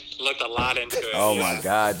 I looked a lot into it. Oh my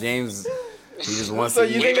God, James, he just wants So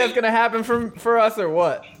to you eat. think that's gonna happen for us or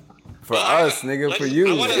what? For us, nigga, for you.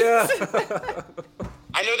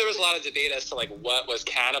 I know there was a lot of debate as to like what was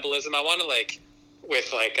cannibalism. I want to like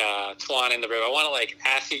with like Twan in the room. I want to like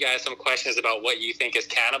ask you guys some questions about what you think is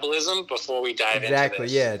cannibalism before we dive Exactly.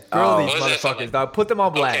 into this. Yeah. Grill these What is that motherfuckers, something? dog. Put them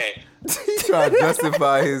on blast. Okay. He's trying to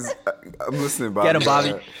justify his. I'm listening, Bobby. Get him, Bobby.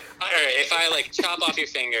 All right. If I like chop off your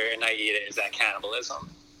finger and I eat it, is that cannibalism?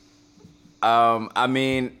 I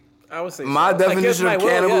mean, I would say my so. definition Against my of will,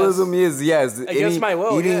 cannibalism is yes. Against my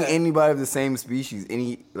will, eating yeah. anybody of the same species.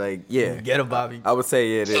 Yeah. Get him, Bobby. I would say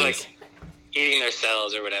yeah, it So is. like eating their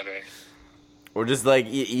cells or whatever, Or just like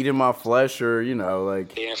eating my flesh, or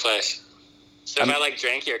like. eating flesh. So if I like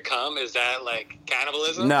drank your cum, is that like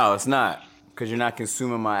cannibalism? No, it's not. Because you're not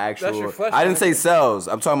consuming my actual. That's your flesh, I didn't man. say cells.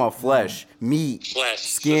 I'm talking about flesh, meat, Flesh.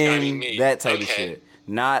 So it's gotta be skin, meat. that type of Okay. shit.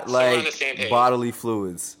 Not So we're on like the same page. bodily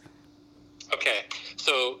fluids. Okay,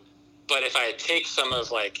 so, but if I take some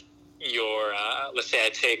of like your, let's say I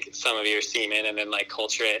take some of your semen and then like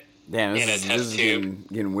culture it, Damn, in a this test is tube,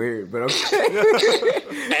 getting weird, but okay.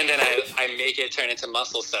 and then I make it turn into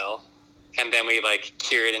muscle cell, and then we like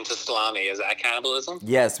cure it into salami. Is that cannibalism?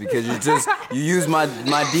 Yes, because you use my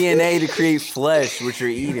DNA to create flesh, which you're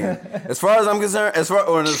eating. As far as I'm concerned, as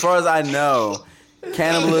far as I know,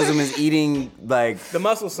 cannibalism is eating like The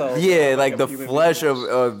muscle cells. yeah, like a the human flesh being.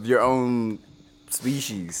 of your own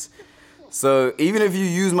species. So even if you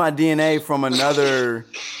use my DNA from another,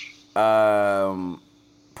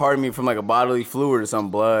 pardon me, from like a bodily fluid or some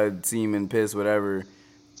blood, semen, piss, whatever.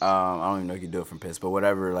 I don't even know if you can do it from piss, but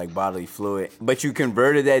whatever, like bodily fluid. But you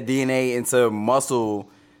converted that DNA into muscle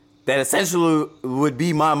that essentially would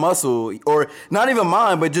be my muscle, or not even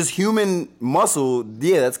mine, but just human muscle.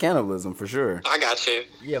 Yeah, that's cannibalism for sure. I got you.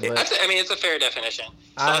 Yeah, but- I mean, it's a fair definition. So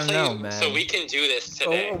I I'll don't tell know, you, man. So we can do this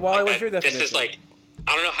today. Why? What's that- your This is definition? like,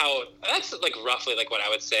 I don't know how. That's like roughly like what I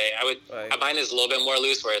would say. Right. Mine is a little bit more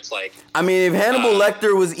loose, where it's like, I mean, if Hannibal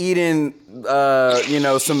Lecter was eating,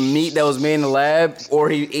 some meat that was made in the lab, or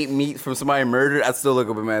he ate meat from somebody murdered, I'd still look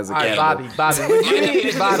up him as a All right, cannibal. Bobby, would you eat?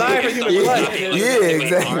 Desire Bobby, for human flesh. Yeah,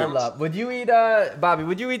 exactly. hold up. Would you eat? Bobby,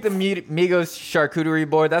 would you eat the Migos charcuterie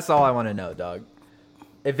board? That's all I want to know, dog.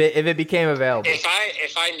 If it became available. If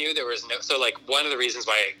I knew there was no, so like one of the reasons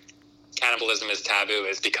why cannibalism is taboo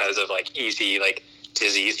is because of like easy like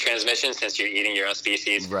disease transmission, since you're eating your own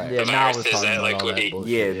species. Right. Yeah, The now I was viruses talking that about like all would that be.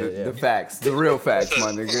 bullshit. Yeah, the facts, the real facts,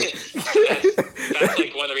 my nigga. That's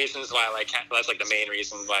like one of the reasons why like that's like the main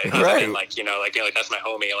reason why other Right. than, like like that's my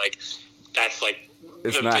homie, like that's like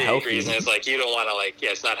It's the not big healthy. reason is like you don't want to like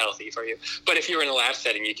it's not healthy for you. But if you were in a lab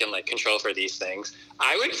setting, you can like control for these things.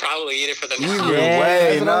 I would probably eat it for the Either Yeah,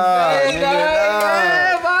 way, that's what nah, I'm saying, nigga, dog.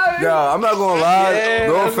 Yeah, nah. Bobby. Yo, I'm not gonna lie. Yeah,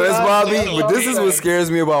 No that's offense, what I'm Bobby, saying. but this is what scares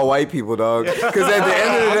me about white people, dog. Because at the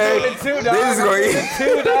end of the day, they just gonna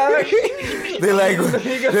eat.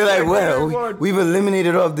 They're like, well, we've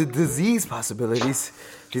eliminated all the disease possibilities.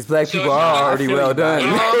 These black So people if are you- already well done.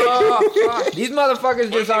 These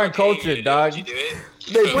motherfuckers just aren't cultured, dog. Would you do it?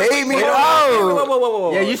 They paid me Whoa, out.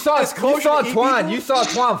 whoa. Yeah, you saw It's kosher to eat Twan. people? You saw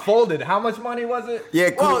Twan folded. How much money was it? Yeah,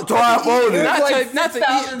 Well, Twan folded. not It was to- not to eat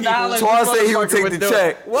 $6,000. people. Twan said he would Motherfucker take would the do it.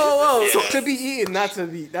 check. Whoa. Yeah. To be eaten, not to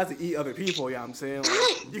eat other people. Yeah, I'm saying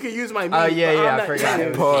like, you can use my meat. Oh but yeah, I'm I not forgot. eating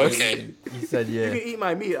It it. was, Pause. Okay. you said You yeah. can eat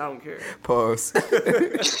my meat. I don't care. Pause.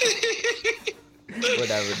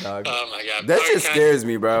 Whatever, dog. Oh my god. That Alright, just scares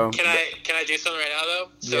me, bro. Can I do something right now though?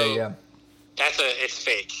 So Yeah. it's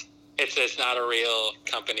fake. It's not a real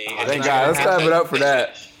company. It's Thank not God. Let's gonna clap it happen. up for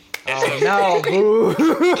that. Oh no, boo.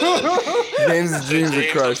 James' dreams are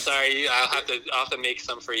James, I'm crushed. sorry. I'll have to make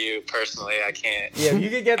some for you personally. I can't. Yeah, if you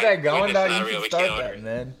could get that going, It's dog, not you real, should we start can't that, order.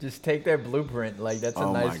 man. Just take their blueprint. Like that's a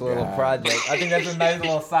Oh nice my little God. project. I think that's a nice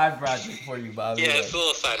little side project for you, Bobby. Yeah, Like, it's a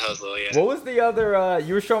little side hustle. Yeah. what was the other?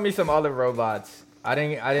 You were showing me some other robots. I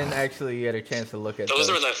didn't actually get a chance to look at Those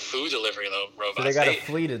those. are the food delivery robots. So they got a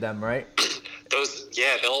fleet of them, right?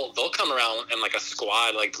 They'll come around in like a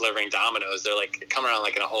squad, like delivering Dominoes. They're like come around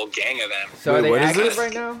like in a whole gang of them. So Wait, are they what is active this?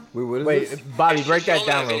 right now? Wait, what is Wait, this? Bobby, break that Show 'em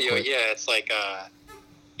down real video. quick. Yeah, it's like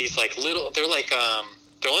these like little. They're like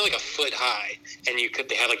they're only like a foot high, and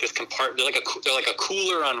they have like this compartment. They're like a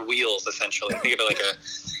cooler on wheels essentially. Think of it like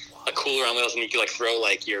a cooler on wheels, and you can like throw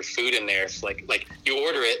like your food in there. So, like you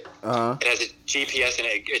order it. Uh-huh. It has a GPS and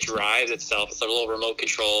it drives itself. It's a little remote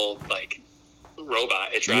control like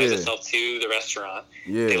robot. It drives Yeah. itself to the restaurant.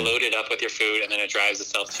 Yeah. They load it up with your food, and then it drives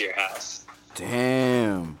itself to your house.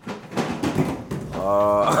 Damn.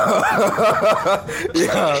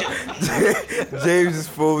 Yeah. James just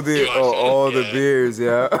folded You watched it? all the Yeah. beers,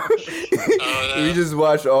 yeah. Oh, no. We just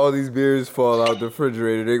watched all these beers fall out the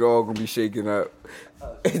refrigerator. They all gonna be shaking up.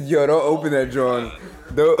 Yo, don't open that drawer.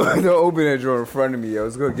 Don't open that drawer in front of me, yo.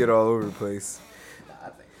 It's gonna get all over the place.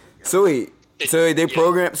 So wait, they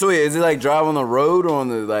program. So wait, is it like drive on the road or on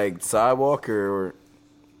the like sidewalk or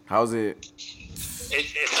how's it?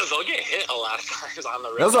 They'll get hit a lot of times on the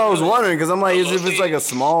road. That's what I was wondering because I'm like, They'll as if it's like a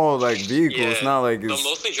small like vehicle. Yeah, It's not like they'll it's.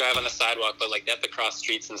 mostly drive on the sidewalk, but like they have to cross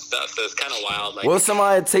streets and stuff, so it's kind of wild. Like, What if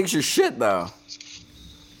somebody takes your shit though?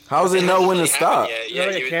 How does it know when to stop? Yeah, You got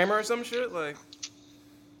like you a would- camera or some shit? Like,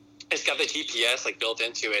 It's got the GPS like built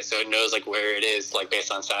into it, so it knows like where it is, like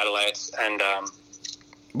based on satellites. And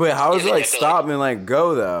But how does it Yeah, like they have to, stop and like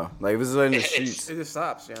go though? Like if it's like in the It's- streets. it just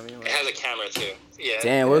stops. You know what I mean? it Like, has a camera too. Yeah.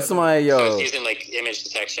 Damn, what if somebody So yo? it's using like image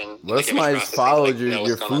detection. What like, if somebody image just processing, followed like, know your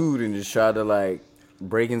what's going on. food and just tried to like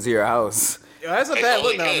break into your house? yo, that's a They bad totally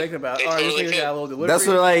look now. I'm could. thinking about. They All right, this totally nigga could. got a little delivery. That's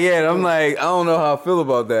what like yeah. I'm like I don't know how I feel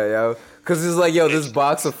about that, yo. Cause it's like yo, this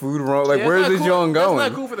box of food wrong. Like Yeah, where's it's not this cool. John going?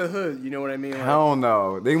 That's not cool for the hood. You know what I mean? Like, I don't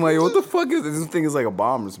know. They like what the fuck is this? This thing is like a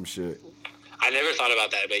bomb or some shit. I never thought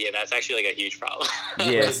about that, but yeah, that's actually like a huge problem.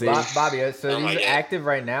 Yeah, see. Bobby, so Oh my these God. active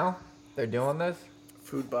right now? They're doing this?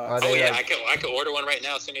 food Are box. they Oh yeah, like- I could order one right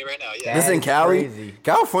now. Send me right now. Yeah. This That in is Cali? crazy.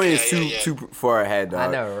 California is Yeah, too far ahead, dog.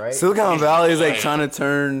 I know, right? Silicon Valley is like Yeah. trying to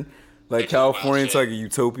turn like They do wild California into shit. like a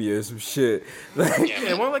utopia or some shit. Like, Yeah, Yeah,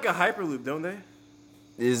 they want like a hyperloop, don't they?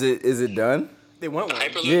 is it done? They want The one.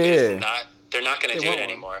 Hyperloop Yeah. is not. They're not going They to do want it one.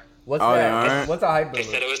 anymore. What's Oh, they that? aren't? What's a They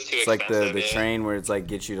said hyperloop? it was too It's like expensive. the yeah. train where it's like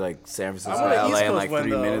get you like San Francisco I want to an East LA in Coast like one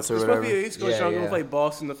 3 though. minutes or There's supposed to be whatever. an East Coast Yeah, one yeah. going to play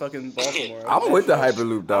Boston to fucking Baltimore. I'm with the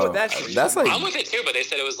Hyperloop though. with that shit. That's like I'm with it too, but they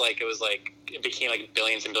said it was like it became like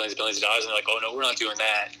billions and billions and billions of dollars, and they're like, oh no, we're not doing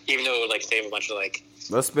that, even though it would like save a bunch of like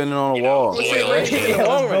let's spin it on a You know, wall. oil Yeah, and shit. in the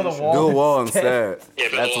long run. Build a Do a wall instead. Yeah,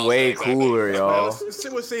 build a That's wall way instead, exactly. cooler, Man, y'all. let's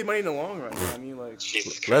we'll save money in the long run. You know what I mean, like,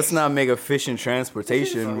 Jesus Christ. Let's not make efficient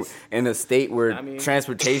transportation Jesus. in a state where I mean-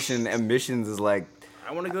 transportation emissions is like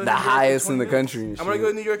I want to go to the New York highest in 20 the minutes. country and I want to shit. go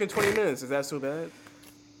to New York in 20 minutes. Is that so bad?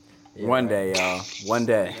 Yeah, one right. day, y'all. One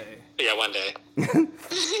day. Yeah, one day.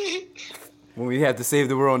 When we have to save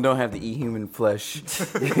the world and don't have to eat human flesh.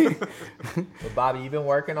 But Bobby, you been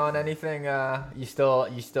working on anything? You still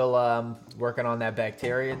working on that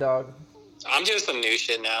bacteria, dog? I'm doing some new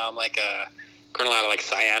shit now. I'm like growing a lot of like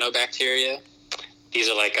cyanobacteria. These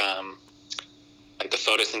are like the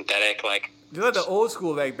photosynthetic, like They're like the old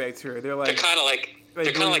school like bacteria. They're they're like kind of like they're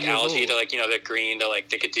kind of like years algae. old. They're like they're green. They're like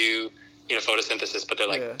they could do photosynthesis, but they're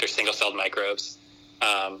like Yeah. they're single celled microbes.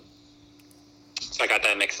 So I got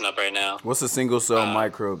that mixing up right now. What's a single cell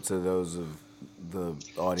microbe to those of the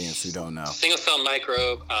audience who don't know? Single cell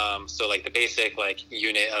microbe. So like the basic like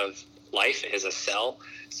unit of life is a cell.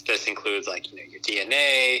 So this includes like your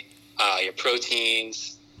DNA, your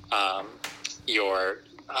proteins, your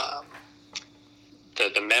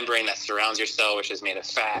the membrane that surrounds your cell, which is made of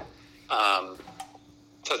fat. So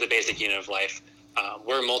it's the basic unit of life.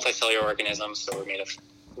 We're multicellular organisms, so we're made of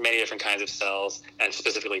many different kinds of cells, and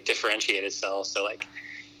specifically differentiated cells. So like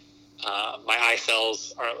my eye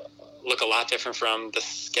cells look a lot different from the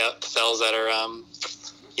cells that are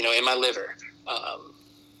in my liver.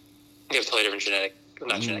 They have totally different genetic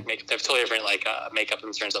makeup. They have totally different makeup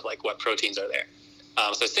in terms of like what proteins are there.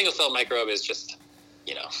 So single cell microbe is just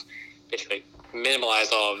basically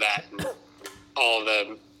minimalize all of that, and all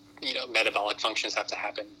the metabolic functions have to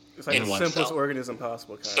happen it's like in the one simplest cell. organism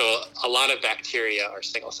possible. Kind of. So a lot of bacteria are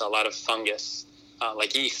single cell. A lot of fungus,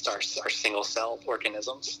 like yeast, are single cell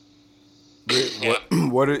organisms. Yeah.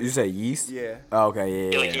 What did you say? Yeast? Yeah. Oh, okay,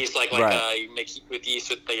 yeah. Like yeast, like right. you make with yeast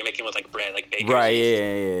that you're making with like bread, like baker's Right,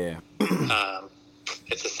 yeast. yeah.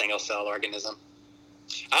 It's a single cell organism.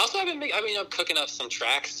 I also have been cooking up some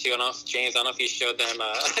tracks too. I don't know if James, I don't know if you showed them.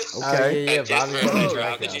 Okay. Yeah, that Bobby. disc version Bobby,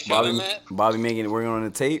 drop. Did you show them Bobby that? working on the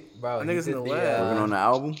tape, Bro, I he think it's in did the lab. working on the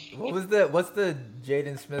album. what's the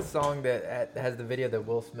Jaden Smith song that has the video that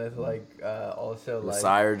Will Smith also The like?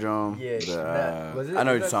 Sire drum. Yeah, was it- I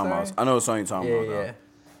know what was you're that talking about. Sire? I know what song you're talking Yeah, about. yeah. though.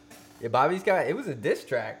 Yeah, Bobby's got it was a diss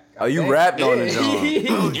track. I Oh, you think. rapped on Yeah, it, John. he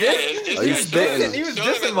was Yeah, dissing- Are you spitting? He was Show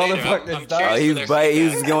them dissing it later. I'm motherfuckers, dog. curious. He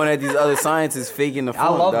was going at these other scientists faking the I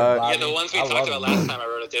funk, love it, dog. Bobby. Yeah, the ones we I talked love about it. last time. I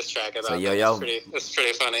wrote a diss track about. So, yo, that. y'all- It's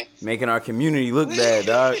pretty funny. Making our community look bad,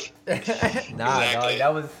 dog. Nah, Exactly. dog,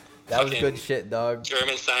 that was Fucking good shit, dog.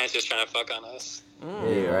 German scientists trying to fuck on us.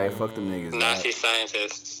 Yeah, right. Fuck them niggas. Nazi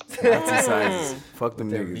scientists. Nazi scientists. Fuck them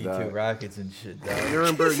Their niggas, V2 dog. rockets and shit, dog.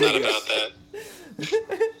 Nuremberg Not niggas. about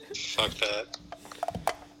that. Fuck that.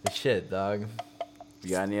 Good shit, dog. You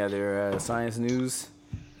got any other science news?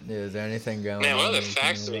 Yeah, is there anything going Man, on? what other anything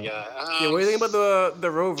facts do we about- got? Yeah, what do you think about the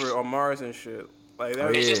rover on Mars and shit? Like that. Oh,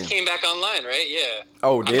 It yeah. just came back online, right? Yeah.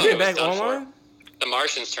 Oh, I did thought it? it was Back done for. online? The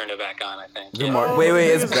Martians turned it back on, I think. The Yeah. Mar- Oh, wait,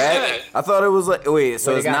 niggas it's is back? dead. I thought it was like, wait,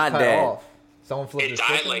 so Wait, it's it got not cut dead. off. Someone flipped It the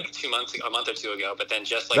died switch? like 2 months ago, a month or two ago, but then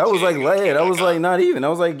just like That 2 was like days ago, it came that was back like on. not even. That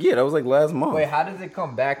was like that was like last month. Wait, how does it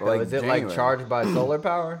come back though? Like Is it like January. charged by solar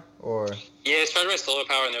power or? Yeah, it started by solar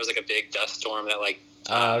power, and there was like a big dust storm that like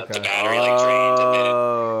Okay. the battery like drained, and then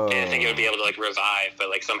Oh. they didn't think it would be able to like revive, but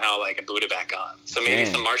like somehow like it booted back on. So maybe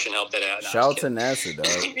Damn. some Martian helped it out. No, Shout out to I'm NASA, dog.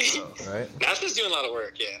 kidding. Right. NASA's doing a lot of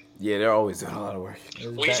work, yeah. Yeah, they're always doing a lot of work. It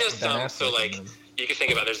was We Ben- just Ben so Affleck like and them. you can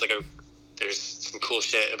think about there's some cool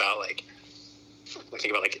shit about like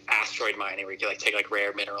think about like asteroid mining where you can like take like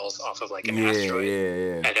rare minerals off of like an Yeah, asteroid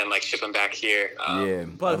yeah. and then like ship them back here. Yeah,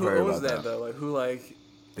 But I've who heard owns about that though? Like who like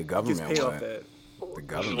The gets government. paid off what? that? The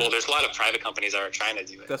government. Well, there's a lot of private companies that are trying to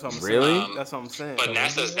do it. That's what I'm Really? saying. That's what I'm saying. But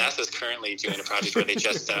NASA's currently doing a project where they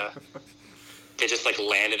just like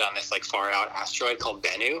landed on this like far out asteroid called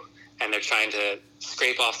Bennu, and they're trying to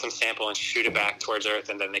scrape off some sample and shoot it back towards Earth,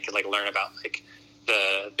 and then they could like learn about like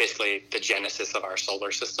basically the genesis of our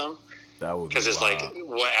solar system. That would be Because it's wild. like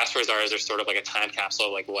what asteroids are is they're sort of like a time capsule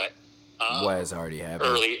of like what what has already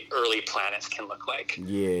happened. early planets can look like.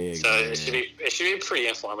 Yeah, So exactly. it should be pretty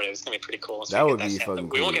informative. It's gonna be pretty cool. once That we would get be sample. fucking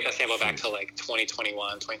We won't cool. get that sample back Shit. till like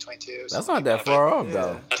 2021, 2022. That's something not like that but far off Yeah.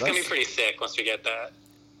 though. That's gonna be pretty thick once we get that.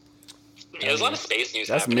 Yeah, there's a lot of space news.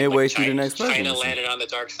 That's happening. midway like through the next China presidency. landed on the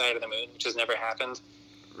dark side of the moon, which has never happened.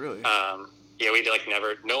 Really? Yeah, we like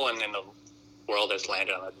never. No one in the world has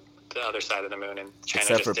landed on the other side of the moon, and China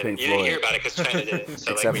Except just for did Pink it. You didn't Floyd. hear about it because China did it.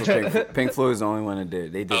 So Except like, for Pink Floyd is the only one that did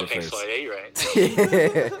it. They did oh, it Pink first. Floyd. Yeah, you're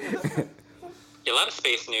right. Yeah, a lot of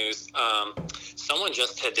space news. Someone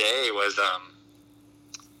just today was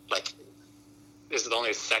like, this is the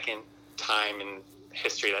only second time in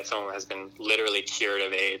history that someone has been literally cured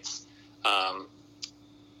of AIDS.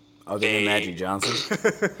 Other than They- Magic Johnson.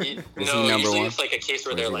 he No, number usually one? it's like a case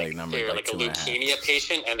where Or is they're he, like, like, number, they're like, like a 2.5? leukemia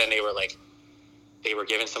patient, and then they were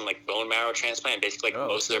given some like bone marrow transplant. And basically, like Oh,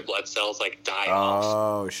 most of their blood cells like die off.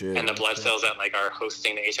 Oh shit. And the blood cells that like are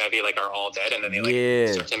hosting the HIV like are all dead, and then they like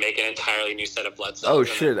Yeah. start to make an entirely new set of blood cells. Oh and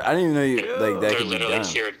shit! then I didn't even know you like that They're could be literally done.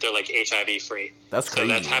 cured. They're like HIV free. That's So crazy.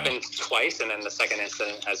 that's man. happened twice, and then the second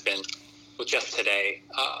incident has been just today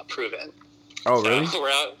proven. Oh So really?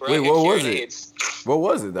 we're Wait, out what was curing it? AIDS. What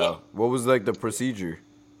was it though? What was like the procedure?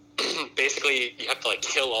 Basically, you have to like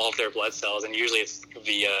kill all of their blood cells, and usually it's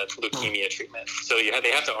via leukemia treatment. So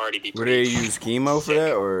they have to already be. Would they pretty use chemo for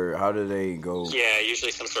that, or how do they go? Yeah,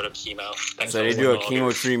 usually some sort of chemo. that So they kills do a all of chemo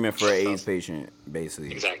your treatment for an cells. AIDS patient,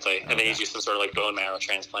 basically. Exactly, and then you do some sort of like bone marrow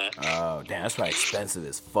transplant. Oh damn, that's probably expensive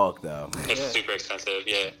as fuck though. It's super expensive,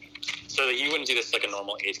 yeah. So that you wouldn't do this like a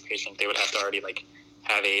normal AIDS patient. They would have to already like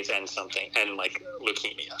have AIDS and something and like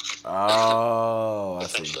leukemia. Oh, I see.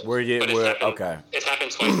 Essentially. Where you But it's where? happened- Okay. It's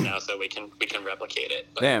happened twice now, so we can replicate it.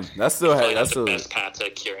 But Damn, that's still probably that's not the still best path to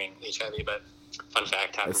curing HIV. But fun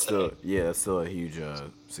fact happened that's still today. that's still a huge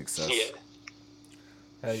success. Yeah,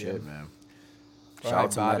 Hell yeah. Shit, man. All Shout right,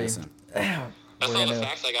 out to Bobby. medicine. that's We're all the gonna-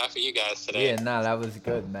 facts I got for you guys today. Yeah, nah, that was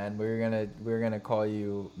good, man. We're gonna call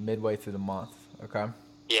you midway through the month, okay?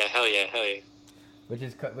 Yeah, hell yeah, hell yeah. Which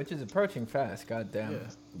is approaching fast. God damn.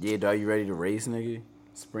 Yeah, dog, you ready to race, nigga?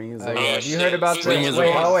 Spring is Oh, up. yeah. Have you shit. heard about the Spring is wait?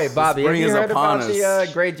 upon Oh us. wait, Bobby. Have Spring you is heard upon about the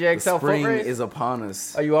us. Great The JXL foot spring race? is upon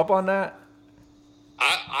us. Are you up on that?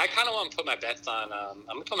 I kind of want to put my bets on. I'm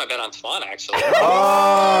gonna put my bet on Twan actually.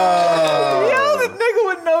 Oh. Yo, the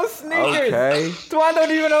nigga with no sneakers. Okay. Twan don't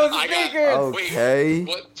even know I got- sneakers. Okay. Wait,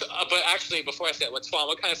 what? But actually, before I say it, Twan,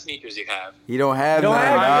 what kind of sneakers you have? He don't have You don't none,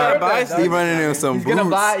 have dog. none, dog. He running in some He's boots. gonna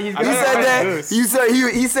buy. He's He gonna said buy that. boots. You said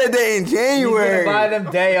he said that in He's gonna January. buy them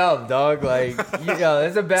day of, dog. Like,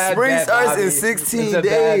 that's a bad Spring bet, starts Bobby. in 16 It's a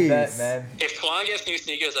days. bad bet, man. If Twan gets new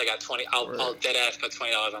sneakers, I got 20. I'll dead ass put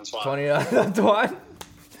 $20 on Twan. 20 on Twan.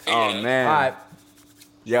 Oh Yeah. man. All right.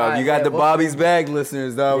 Yo, Alright, you got yeah, the we'll- Bobby's bag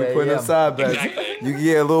listeners, dog. Yeah, we putting yeah. up side bets. Exactly. You can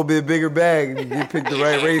get a little bit bigger bag if you pick the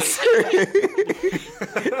right race.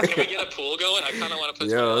 Can we get a pool going? I kind of want to put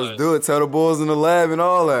Yo, $20. let's do it. Tell the boys in the lab and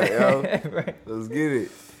all that, yo. Right. Let's get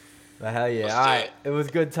it. But hell yeah. Let's All do right. it.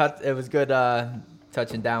 It was good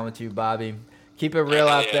touching down with you, Bobby. Keep it real Hell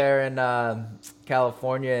out yeah. there in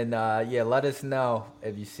California, and yeah, let us know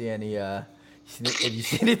if you see any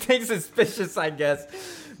anything suspicious, I guess,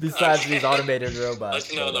 besides Okay. these automated robots. Let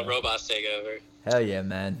you know when But, the robots take over. hell yeah,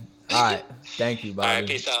 man. All right. Thank you, Bobby. All right,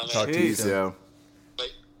 peace out, man. Talk to you Peace, soon. yo.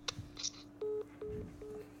 Like,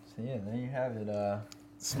 So, yeah, there you have it.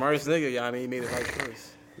 Smartest nigga, yeah. I mean, he made the right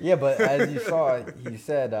choice. Yeah, but as you saw, he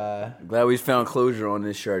said, Glad we found closure on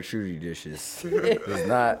this charcuterie dishes. It's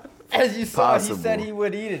not. as you saw, Possible. he said he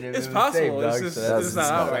would eat it. If It's it was possible. Safe, It's dog, just- so it's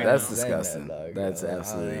not out right That's now. disgusting. Dog. That's I don't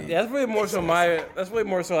absolutely. know. Yeah, that's really more so my. That's really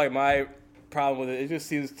more so like my problem with it. It just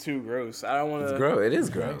seems too gross. I don't want It's to. gross. It is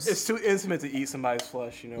gross. It's too intimate to eat somebody's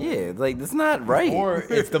flesh. You know. Yeah, like that's not right. Or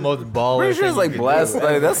it's the most baller. Pretty sure thing it's like you could blast. do.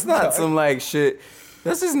 Like that's not some like shit.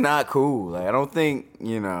 That's just not cool. Like I don't think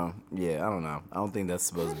Yeah, I don't know. I don't think that's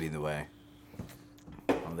supposed to be the way.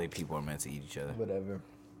 I don't think people are meant to eat each other. Whatever.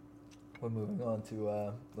 We're moving on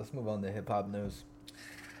to let's move on to hip hop news.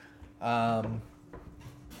 All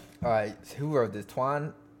right, so who wrote this?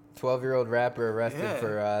 Twan, 12-year-old rapper arrested Yeah.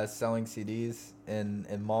 for selling CDs in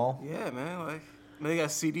mall. Yeah, man. Like, they got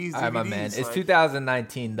CDs. All right, my DVDs, man. It's like,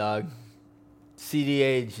 2019, dog. CD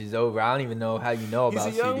age is over. I don't even know how you know He's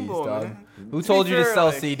about a young CDs, boy, dog. man. Who To told be you to fair, sell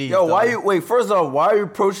like- CDs? Yo, why dog? you wait? First off, why are you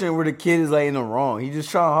approaching it where the kid is like in the wrong? He just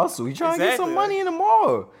trying to hustle. He trying to get some Exactly. money in the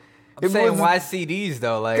mall. I'm saying why CDs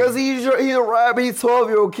though? Like, Because he's a rapper. He's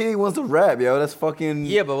 12-year-old kid. He wants to rap, yo. That's fucking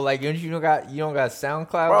yeah, but like you don't got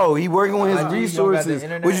SoundCloud, Bro, he working with his Like, you don't got the resources.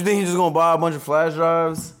 internet? What you think? He just gonna buy a bunch of flash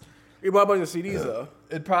drives? He bought a bunch of CDs though.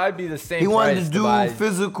 It'd probably be the same. He wanted price to do buy.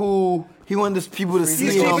 physical. He wanted people to see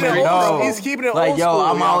He's him. keeping it and old know. school. He's keeping it like, old yo, school,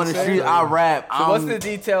 I'm you know out what in the I'm street. saying? I rap. So what's the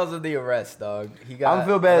details of the arrest, dog? He got. I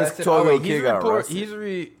feel bad this arrested. 12-year-old wait, kid got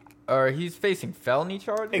arrested. He's facing felony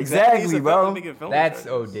charges. Exactly, He's a bro. felon making film That's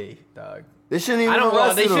charges. OD, dog. They shouldn't even I don't. Well,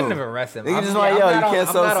 arrest they him. shouldn't have arrested him. They I'm just like, yo, I'm you not can't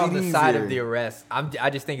on, sell I'm not on the CDs side here. of the arrest. I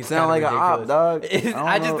just think it's Sound kind like of an op, ridiculous. dog.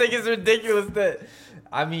 I don't just know. think it's ridiculous that.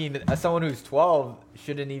 I mean, as someone who's 12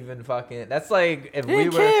 shouldn't even fucking. That's like if He we a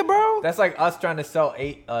were. kid, bro. That's like us trying to sell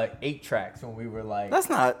eight tracks when we were like. That's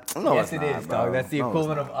not. No, yes, it's it not, is, bro. dog. That's the No, it's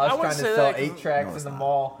equivalent not. of I us wouldn't trying to say sell that 'cause- 8 tracks No, it's in the not.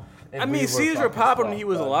 mall. if I we mean, were CDs were fucking popping when 12, he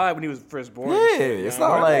was dog. alive, when he was first born. Yeah, and shit, you it's know?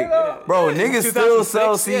 not like, bro, niggas still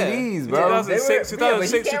sell 2006, yeah. CDs, bro. 2006, They were- yeah, but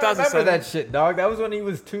he 2006, can't remember 2007. that shit, dog. That was when he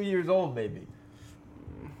was 2 years old, maybe.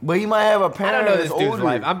 But he might have a I parent don't know that's this dude's older.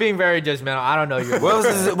 life. I'm being very judgmental. I don't know your What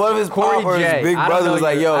if his Corey pop or his J. big I don't brother know was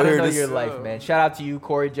like, your- yo, I don't here, know this. your life, man. Shout out to you,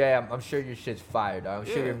 Corey J. I'm sure your shit's fire, dog. I'm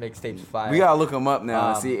sure Yeah. your mixtape's fire. We gotta look him up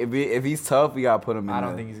now. Um, See if he's tough, we gotta put him in. I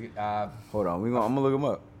don't there. think he's. Hold on, I'm gonna look him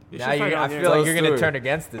up. You Now should find you're, out I here. feel Tell like a you're gonna story. turn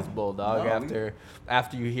against this bulldog No,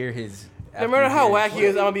 after you hear his. No after matter you how hear wacky his he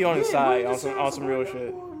is, I'm gonna be on his Yeah, side bro, on just some real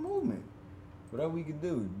shit. Movement. Whatever we can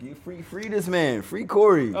do, get free this man, free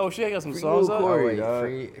Corey. Oh shit, I got some Free songs Lil up. Corey. Oh,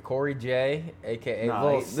 wait, dog. Corey J, aka Nah,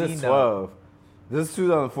 Lil this is C-Note. 12. This is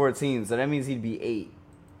 2014, so that means he'd be 8.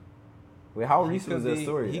 Wait, how He recent was could that be-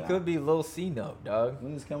 story? He though? could be Lil C Note, dog.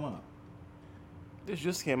 When did this come out? This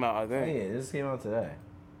just came out, I Oh, think. yeah, this came out today.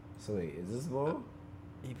 So wait, is this Lil?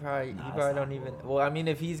 He probably Nah, he it's probably not don't even. Lil. Well, I mean,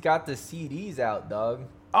 if he's got the CDs out, dog.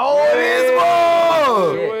 Oh, it is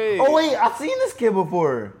Lil! Shit. Oh wait, I've seen this kid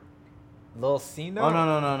before. Lil C Note.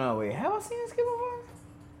 Oh no! Wait, have I seen this kid before?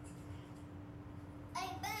 Hey,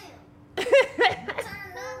 bam. Turn up,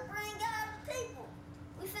 bring out the people.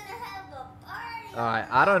 We finna have a party. All right,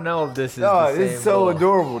 I don't know if this is. No, the this same is so Lil.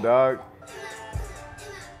 adorable, dog.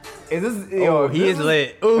 Is this? Oh, he is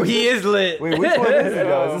lit. Oh, he is lit. Wait, which one is it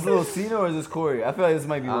though? Is this Lil Cino or is this Corey? I feel like this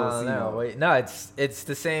might be I Lil don't know. Cino. Wait, no, it's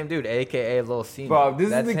the same dude, aka Lil C Note. Bro, this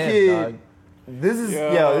That's is the him, kid. dog. This is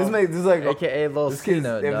Yeah. this is like aka Lil this C kid's,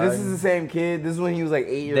 Note. if this is the same kid, this is when he was like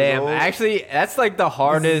 8 years Damn, old. actually, that's like the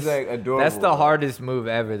hardest. like, adorable, that's the bro. hardest move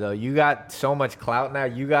ever, though. You got so much clout now.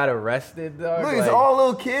 You got arrested, dog. Look, it's like, all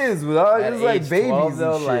little kids, dog. at It's like age babies 12, and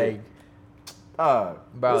though, shit. like, bro,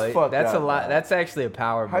 that's fucked that's up, a lot. dog. That's actually a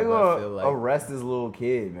power How you move. I gonna feel like. arrest this little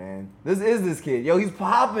kid, man? This is this kid. Yo, he's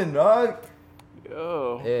popping, dog.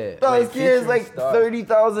 Yo. Yeah, Dog, wait, this kid has featuring like Star.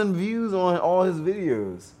 30,000 views on all his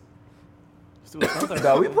videos. Let's do something.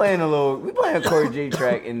 Dog, we playing a Corey J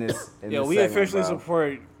track in this. Yo, this we segment, officially bro.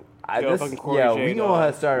 support. This- fucking Corey yeah, J, we dog.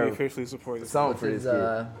 gonna start We a officially support this. song What's for this his,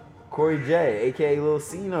 kid. Corey J, aka Lil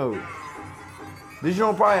C-Note. This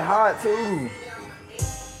joint probably hot too.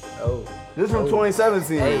 Oh, This from Oh.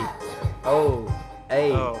 2017. hey, oh,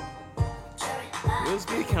 hey. Oh. This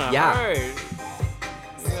beat kind of Yeah. hard. Yeah.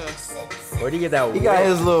 Where'd he get that? He got whip?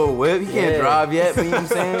 his little whip. He can't Yeah. drive yet, but you know what I'm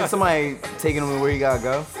saying? Somebody taking him where he gotta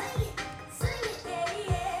go.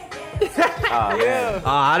 Oh, man.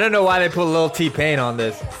 I don't know why they put Lil T-Pain on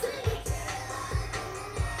this.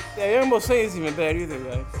 Yeah, you almost say it's even bad either,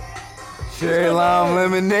 guys. Cherry lime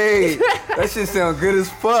lemonade. That shit sound good as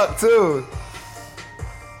fuck too.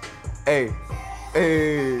 Hey,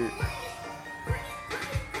 hey.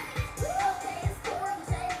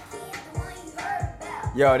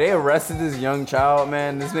 Yo, they arrested this young child,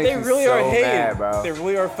 man. This makes They me really so are hating. mad, bro. They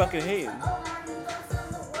really are fucking hating.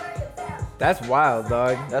 That's wild,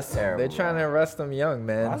 dog. That's terrible. They're trying to arrest them young,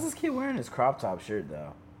 man. Why's this kid wearing his crop top shirt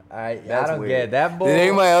though? I That's don't weird. get it. That boy. Did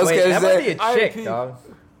anybody else Wait, catch that? Might be a that? chick, IRP. dog.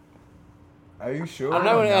 Are you sure? I'm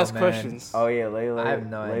not don't gonna know, ask man. questions. Oh yeah, Layla. I have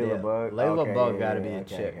no Layla idea. Bug. Layla Okay, Bug yeah, gotta yeah, be a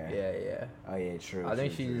okay, chick. okay. Yeah. Oh yeah, true. I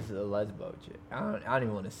think true, she's a lesbo chick. I don't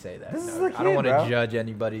even want to say that. This is no. a I don't kid, want bro. to judge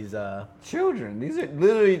anybody's. children. These are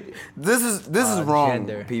literally. This is wrong,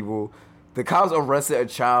 Gender. people. The cops arrested a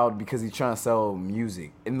child because he's trying to sell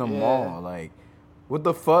music in the mall. Like, what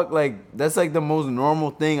the fuck? Like, that's like the most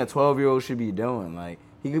normal thing a 12-year-old should be doing. Like,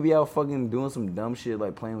 he could be out fucking doing some dumb shit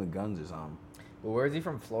like playing with guns or something. Well, where is he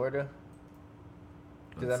from? Florida.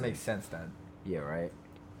 Does Let's that make see. sense then? Yeah, right.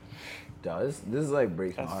 Duh, this is like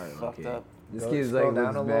breaks my That's heart. fucked Okay. up. This Go kid's scroll like down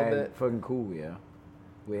looks a little bad, bit. fucking cool. Yeah.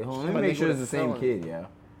 Wait, hold on. Let me Somebody make sure go it's to the same felon. kid. Yeah.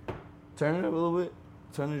 Turn it up a little bit.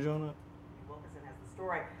 Turn the joint up. Wilkerson has the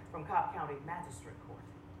story from Cobb County Magistrate Court.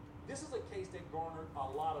 This is a case that garnered a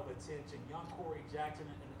lot of attention. Young Corey Jackson,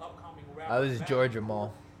 an upcoming rapper. Oh, this is Georgia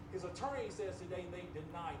Mall. His attorney says today they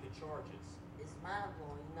denied the charges. It's mind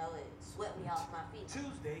blowing, you know, it swept me off my feet.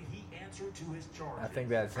 Tuesday, he answered to his charges. I think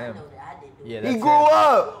that's I him. know that I didn't do Yeah, it. that's He grew him.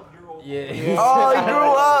 up. 12-year-old Yeah. Oh, he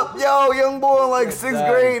grew up. Yo, young boy in like 6th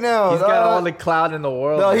Dog. grade now. He's got dog. all the clout in the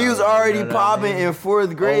world. No, now, he was you already know what I popping mean? in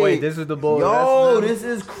 4th grade. Oh wait, this is the boy. Yo, That's this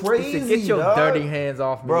is crazy. Get your dog. dirty hands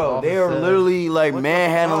off me, Bro, they are officer. literally like What the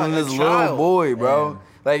manhandling fuck? A this little child. boy, bro. Man.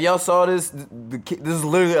 Like y'all saw this. The kid, this is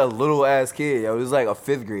literally a little ass kid, yo. This is like a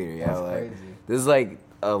 5th grader, yo. That's Like crazy. this is like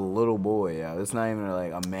a little boy, yo. It's not even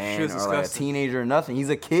like a man Shit's or like a disgusting. teenager or nothing. He's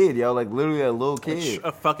a kid, yo. Like literally a little kid.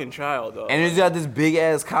 A fucking child, though. And he's got this big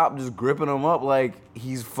ass cop just gripping him up like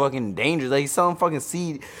he's fucking dangerous. Like he's selling fucking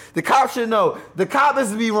seed. The cop should know. The cop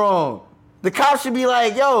is to be wrong. The cop should be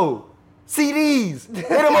like, yo, CDs.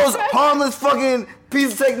 They're the most harmless fucking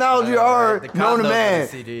piece of technology right? The cop known to knows man. what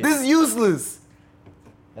a CD is. This is useless.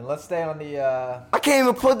 And let's stay on the. I can't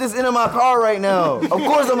even put this into my car right now. Of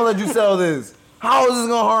course I'm gonna let you sell this. How is this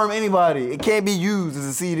gonna harm anybody? It can't be used as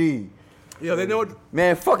a CD. Yo, they know what,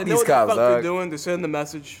 Man, fuck they these know what the cops, fuck they're dog. doing to send the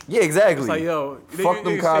message. Yeah, exactly. It's like, yo, fuck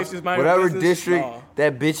them cops. just mind your Whatever business. district Nah.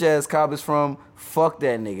 that bitch ass cop is from, fuck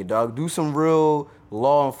that nigga, dog. Do some real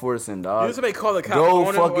law enforcement, dog. You somebody call the cops Go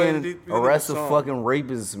on him, or fucking they do arrest a the song. fucking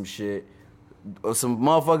rapist or some shit. Or some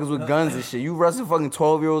motherfuckers with guns and shit. You arresting fucking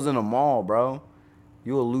 12-year-olds in a mall, bro.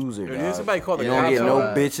 You a loser, Yo, dog. did somebody call the You don't cops get no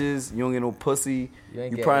on that? bitches. You don't get no pussy. You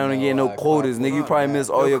ain't You getting probably don't no, get no uh, quotas, clock nigga. You on probably that. miss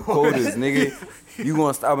all your quotas, nigga. You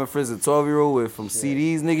gonna stop and frisk a 12-year-old with from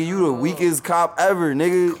CDs, nigga? You the weakest cop ever,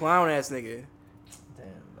 nigga. Clown ass nigga. Damn,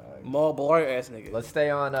 dog. Mall blart ass nigga. Let's stay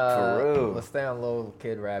on. For real. Let's stay on little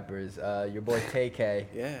kid rappers. Your boy TK.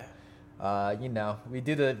 Yeah. You know, we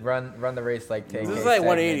do the run the race like TK. This is like segment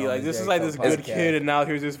 180. on Like the this is J. like Cole this good podcast. kid, and now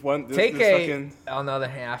here's this one. This TK, fucking, on the other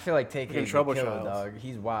hand, I feel like TK Fucking is trouble a killer, child. dog.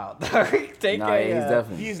 He's wild. TK, Nah, he's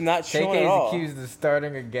definitely. he's not showing TK at is all. accused of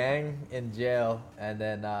starting a gang in jail and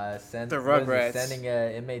then The what is it, Rugrats. sending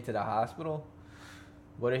an inmate to the hospital.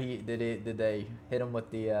 What did did they hit him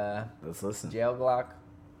with the Let's listen. jail Glock?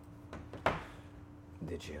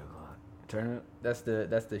 The jail clock. Turn it. That's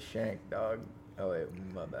the shank, dog. Oh wait,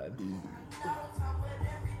 my bad.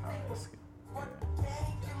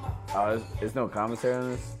 Oh, there's no commentary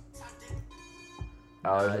on this. Oh,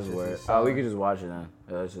 Nah, it's it's just just weird. a Oh, we song. could just watch it then.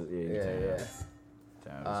 Let's just Yeah, turn it yeah. up.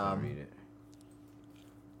 Turn it up, just Um, read it.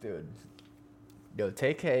 Dude. Yo,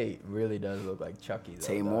 TK really does look like Chucky though.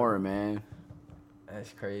 dog. Tamora, man.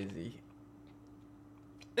 That's crazy.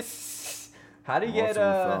 How do you get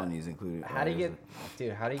Multiple felonies included. how do you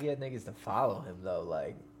get how do you get niggas to follow him though?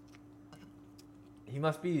 Like he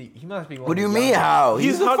must be one What of do you the mean? young- How?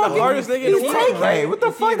 He's a the fucking- hardest nigga in He's the world. TK. What the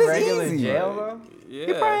Is he fuck in is regular easy? jail though? Yeah.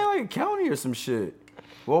 He probably in like a county or some shit.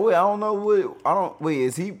 Well, wait, I don't know what. I don't. Wait,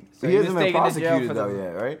 is he? So he he was hasn't been taken to jail prosecuted for though the- yet,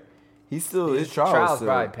 right? He's still his Trial's trial. still.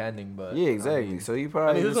 probably pending, but Yeah, exactly. I mean, So he I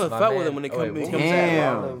probably. mean, who's just- gonna my fight with man- him when he oh, wait, comes? what Comes was out? that?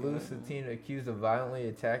 Damn. Ronald Lucentine accused of violently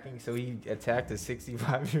attacking, so he attacked a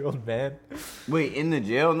 65-year-old man. Wait, in the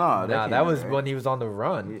jail? Nah, Nah, can't that be was right. when he was on the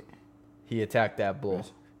run. Yeah. He attacked that bull.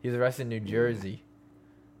 He was arrested in New Jersey.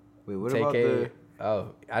 Wait, what about TK. the? Oh,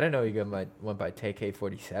 I didn't know he went by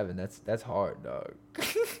TK47. That's hard, dog.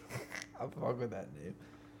 I fuck with that name.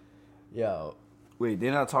 Yo, Wait,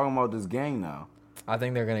 they're not talking about this gang now. I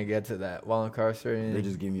think they're gonna get to that while incarcerated. They're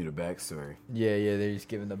just giving you the backstory. yeah, they're just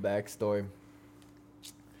giving the backstory.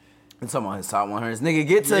 I'm talking about his top 100s. Nigga,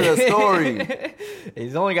 get to the story.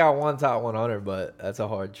 He's only got one top 100, but that's a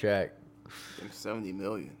hard track. 70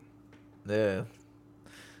 million. Yeah.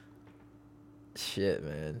 Shit,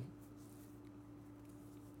 man.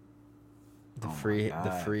 The Oh my free.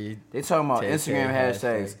 God. They talking about TK Instagram hashtags.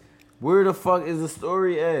 hashtag. Where the fuck is the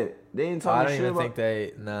story at? They ain't I talking don't shit even about. think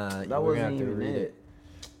they. Nah, That we're wasn't gonna have to even read it.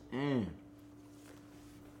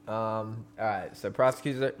 All right. So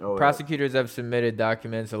prosecutors have submitted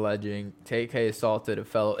documents alleging TK assaulted a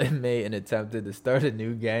fellow inmate and attempted to start a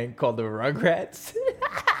new gang called the Rugrats.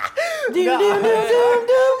 Behind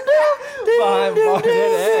bars and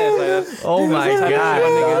ass. Like, that's Oh my type of shit God.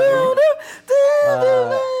 niggas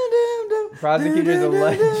Prosecutors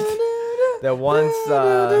alleged that once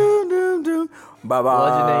the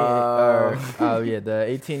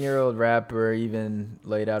 18-year-old rapper even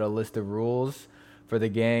laid out a list of rules for the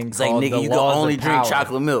gang. It's like, called nigga, the you can Laws of only drink Power.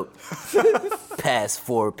 chocolate milk past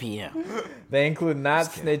 4 p.m. They include not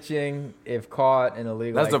snitching if caught in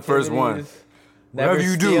illegal That's the first one. activities, never Whatever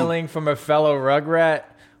you do. stealing from a fellow Rugrat,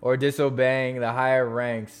 or disobeying the higher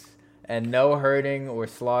ranks, and no hurting or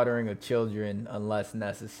slaughtering of children unless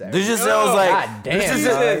necessary. This just sounds like God damn,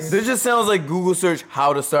 this just sounds like Google search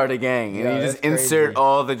how to start a gang, and Yeah, you just that's insert crazy.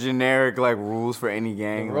 all the generic like rules for any The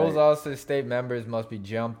gang. rules like, also state members must be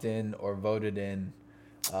jumped in or voted in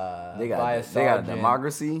they by a got a sergeant,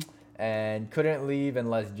 democracy. and couldn't leave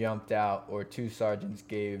unless jumped out or 2 sergeants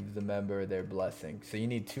gave the member their blessing. So you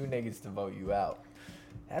need 2 niggas to vote you out.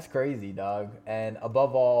 That's crazy, dog. And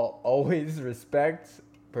above all, always respect,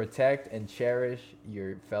 protect, and cherish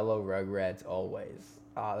your fellow Rugrats always.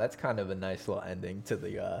 That's kind of a nice little ending to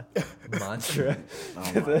the mantra,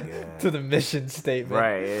 to the mission statement.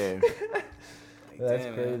 Right, yeah. That's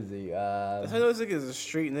Damn, crazy. That's how I know this nigga is a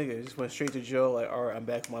street nigga. He just went straight to jail. Like, all right, I'm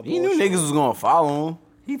back for my He bullshit. knew niggas was gonna follow him.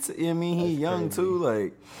 He That's young crazy. too.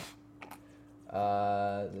 Like,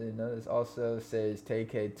 This also says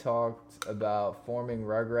TK talked about forming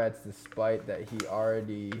Rugrats despite that he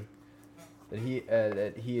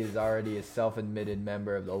is already a self-admitted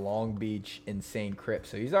member of the Long Beach Insane Crip.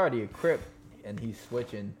 So he's already a Crip, and he's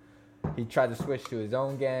switching. He tried to switch to his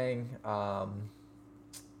own gang.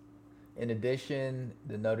 In addition,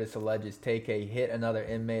 the notice alleges TK hit another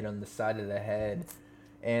inmate on the side of the head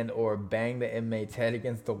and or banged the inmate's head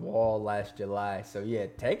against the wall last July. So yeah,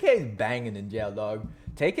 TK's banging in jail, dog.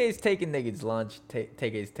 TK's taking niggas lunch.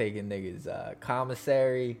 TK's taking niggas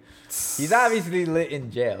commissary. He's obviously lit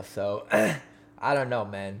in jail, so I don't know,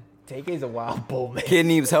 man. TK's a wild bull, man. kid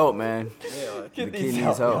needs help, man. Yeah, like, The kid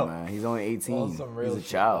needs help, man. He's only 18. On some real He's a shit,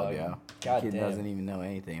 child, dog. yo. The God kid damn. doesn't even know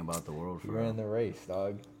anything about the world. He For ran real. the race,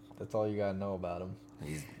 dog. That's all you gotta know about him.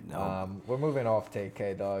 He's no. We're moving off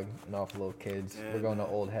TK, dog, and off little kids. We're going to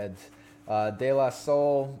old heads. De La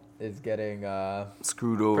Soul is getting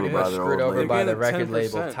screwed over pretty by much their screwed old over lady. by the They're record getting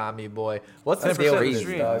label 10%. Tommy Boy. What's the 10% deal of with the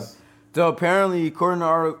this, dog? streams. So apparently, according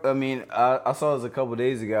to I saw this a couple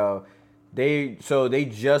days ago. They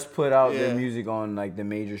just put out their Yeah. music on like the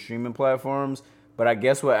major streaming platforms, but I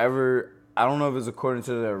guess whatever, I don't know if it's according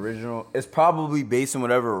to the original. It's probably based on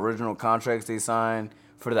whatever original contracts they signed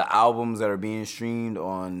for the albums that are being streamed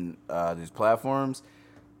on these platforms.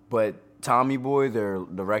 But Tommy Boy, the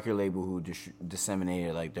record label who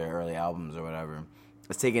disseminated like their early albums or whatever,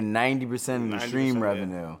 is taking 90% of the 90%, stream yeah.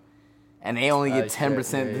 revenue, and they only get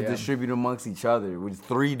 10% to yeah. distribute amongst each other, which is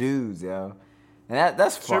 3 dudes, yo. And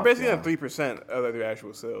that's So you're fucked, basically yo. on 3% of their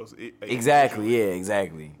actual sales. Exactly, yeah,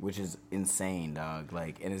 exactly. Which is insane, dog.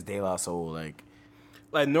 Like, and it's De La Soul, like.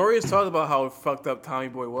 Like Nori's talked about how fucked up Tommy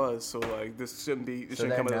Boy was, so like this shouldn't be. This So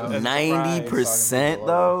shouldn't that come as now- a surprise. 90%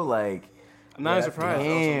 though, like. I'm not Yeah, surprised.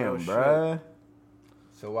 Damn, bruh.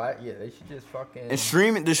 So why? Yeah, they should just fucking.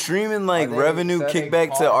 And the streaming like Are they- revenue so they kickback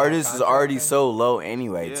call to that artists is already contracting? so low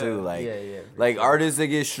anyway, Yeah. too. Like, Yeah, yeah, for like sure. artists that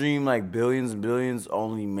get streamed like billions and billions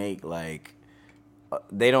only make like.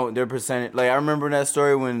 They don't. Their percentage. Like I remember that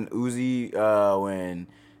story when Uzi, when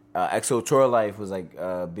EXO Tour Life was like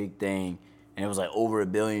a big thing, and it was like over 1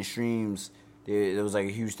 billion streams. There was like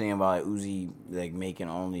a huge thing about like Uzi like making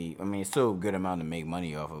only. I mean, it's still a good amount to make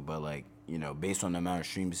money off of, but like based on the amount of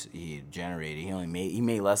streams he had generated, he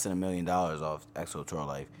made less than $1 million off EXO Tour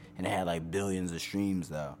Life, and it had like billions of streams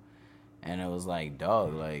though, and it was like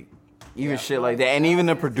dog like. Even shit like that, and even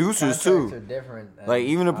the producers Contracts are too. different. Like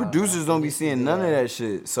even the I don't know, producers it don't be needs to seeing none of that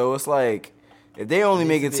shit. So it's like if they only It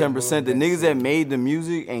make needs it to be a 10%, the movement niggas that to- made the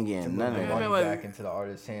music ain't to getting move none the of Yeah, that. money like- back into the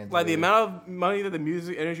artist's hands. Like the really. amount of money that the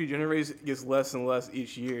music industry generates gets less and less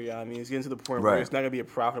each year. Yeah, I mean it's getting to the point where Right. it's not gonna be a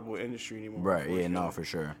profitable industry anymore. Right? Yeah, no, unfortunately. for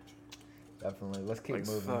sure. Definitely. Let's keep Like,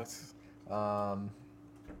 moving. fucked.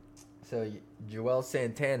 So Joel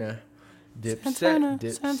Santana, Dipset.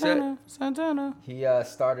 Santana. He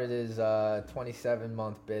started his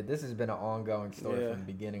 27-month bid. This has been an ongoing story Yeah. from the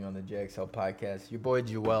beginning on the JXL podcast. Your boy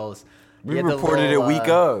Joel's. he We had the reported little, it week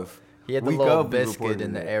of. He had the Week little of we biscuit reported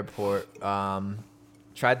in the it. airport.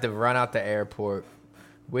 Tried to run out the airport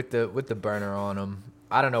with the burner on him.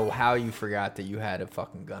 I don't know how you forgot that you had a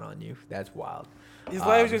fucking gun on you. That's wild. His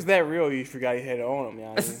life was just that real. You forgot you had it on him. You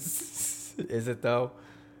know what I mean? Is it though?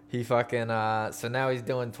 He fucking so now he's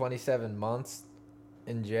doing 27 months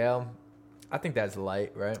in jail. I think that's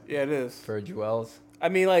light, right? Yeah, it is. For Jewels. I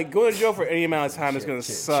mean, like, going to jail for any amount of time is going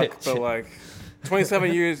to suck, but, like,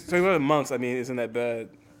 27 years, 27 months, I mean, isn't that bad.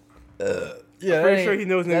 Yeah, I'm pretty sure he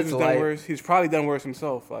knows niggas has done light. worse. He's probably done worse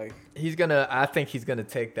himself. Like, I think he's gonna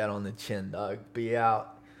take that on the chin, dog. Be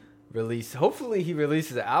out, release. Hopefully he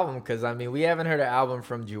releases an album, because I mean we haven't heard an album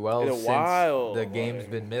from Jewel in a since while. The Game's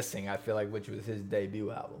Been Missing. I feel like, which was his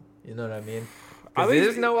debut album. You know what I mean? At There's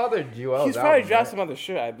least no other Jewel. he's probably dropped some other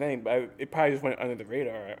shit, I think, but it probably just went under the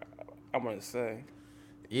radar. I want to say.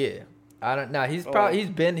 Yeah, I don't know. He's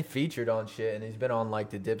been featured on shit, and he's been on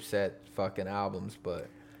like the Dipset fucking albums, but.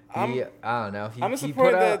 I don't know. I'm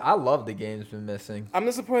disappointed that I love The Game's Been Missing. I'm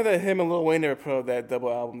disappointed that him and Lil Wayne never put out that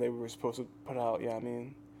double album they were supposed to put out. Yeah, you know what I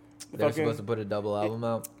mean, They were supposed to put a double album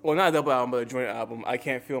out. Well, not a double album, but a joint album. I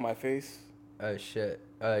Can't Feel My Face. Oh shit.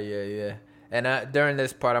 Yeah. And during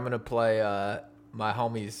this part, I'm gonna play my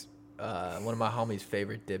homie's one of my homie's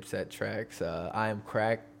favorite Dipset tracks. I Am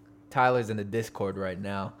Crack. Tyler's in the Discord right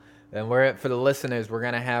now, and for the listeners, we're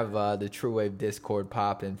gonna have the True Wave Discord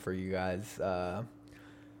popping for you guys.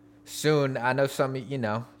 Soon. I know some, you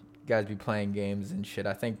guys be playing games and shit.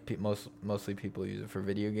 I think mostly people use it for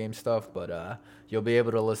video game stuff, but you'll be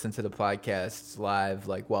able to listen to the podcasts live,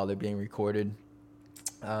 like while they're being recorded.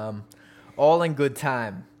 All in good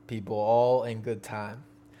time, people. All in good time.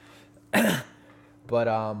 But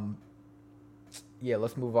yeah,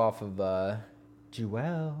 let's move off of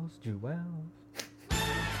Jewels, and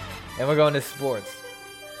we're going to sports.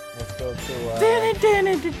 Let's go to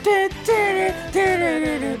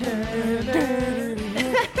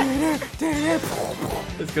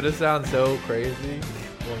it's gonna sound so crazy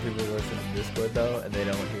when people listen to Discord though, and they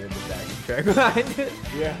don't hear the backing track behind it.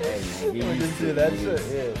 Yeah, hey, man, just do that shit.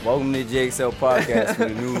 Yeah. Welcome to JXL Podcast for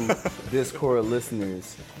the new Discord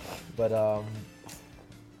listeners. But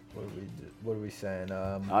what are we saying?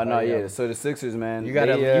 Yeah. So the Sixers, man, you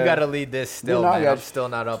gotta lead this still, man. I'm still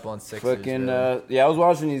not up on Sixers. Fucking I was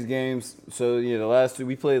watching these games. So the last two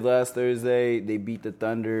we played last Thursday, they beat the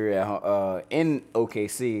Thunder in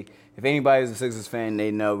OKC. If anybody's a Sixers fan, they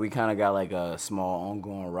know we kind of got like a small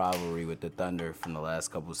ongoing rivalry with the Thunder from the last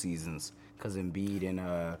couple seasons, because Embiid and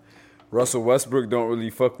Russell Westbrook don't really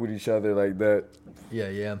fuck with each other like that.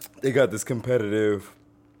 Yeah. They got this competitive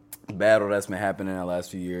battle that's been happening in the last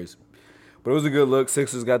few years. But it was a good look.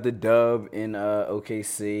 Sixers got the dub in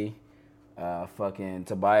OKC. Fucking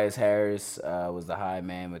Tobias Harris was the high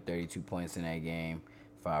man with 32 points in that game,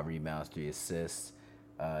 5 rebounds, 3 assists.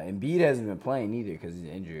 Embiid hasn't been playing either because he's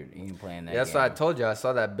injured. He ain't playing that. That's what I told you. I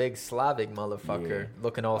saw that big Slavic motherfucker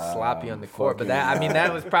looking all sloppy on the court. But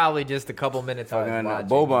that was probably just a couple minutes I was watching.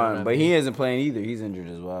 Boban, but he isn't playing either. He's injured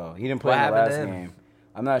as well. He didn't play in the last game.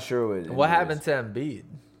 I'm not sure what happened to Embiid.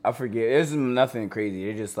 I forget. It's nothing crazy.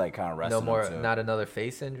 They're just like kind of resting. No more, not another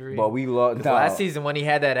face injury. But we lost last season when he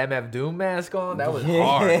had that MF Doom mask on. That was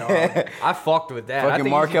hard, dog. I fucked with that. Fucking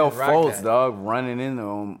Markelle Fultz, dog, running into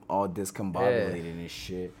him all discombobulated and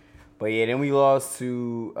shit. But yeah, then we lost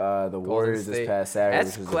to the Warriors this past Saturday.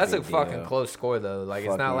 That's a fucking close score though. Like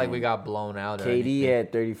it's not like we got blown out. KD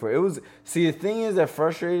had 34. It was the thing is that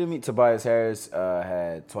frustrated me. Tobias Harris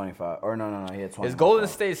had 25. Or no, he had 20. Is Golden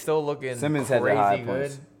State still looking Simmons crazy had the high good?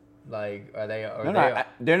 points. Like are they?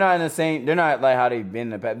 They're not in the same. They're not like how they've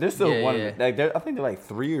been in the past. They're still one. Yeah. Like I think they're like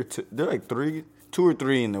 3 or 2. They're like 2 or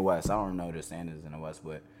 3 in the West. I don't know the standings in the West,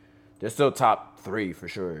 but they're still top 3 for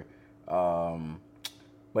sure.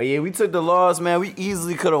 But yeah, we took the loss, man. We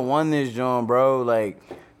easily could have won this, John, bro. Like,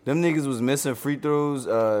 them niggas was missing free throws,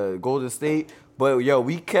 Golden State. But, yo,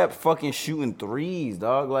 we kept fucking shooting threes,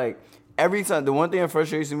 dog. Like, every time. The one thing that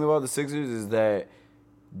frustrates me about the Sixers is that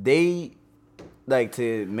they, like,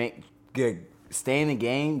 to stay in the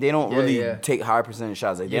game, they don't really take high percentage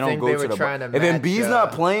shots. Like, they don't go to the ball. If Embiid's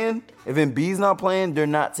not playing, they're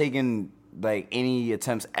not taking like any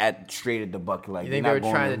attempts straight at the bucket. Like, you think they were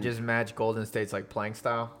trying to just match Golden State's like playing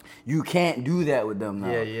style? You can't do that with them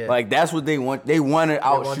now. Yeah. Like that's what they want. They want to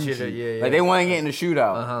outshoot you. Like they want to get in the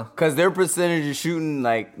shootout. Because their percentage of shooting,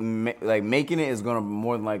 like making it, is gonna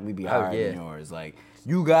more than likely be higher than yours. Like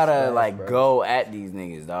you gotta go at these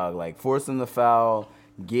niggas, dog. Like force them to foul,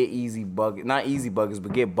 get easy buckets, not easy buckets,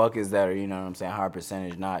 but get buckets that are, you know what I'm saying, high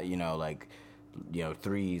percentage, not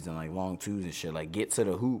threes and like long twos and shit. Like get to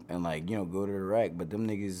the hoop and go to the rack. But them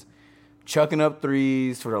niggas chucking up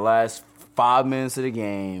threes for the last 5 minutes of the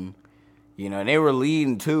game. You know, and they were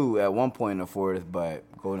leading 2 at one point in the fourth, but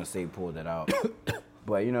Golden State pulled it out.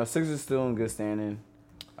 But, you know, Sixers still in good standing.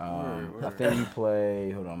 I think we play.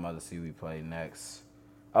 Hold on, I'm about to see who we play next.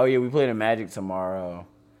 Oh, yeah, we play the Magic tomorrow.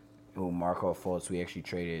 Who Marco Fultz, we actually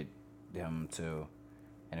traded him to.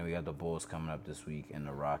 And then we got the Bulls coming up this week and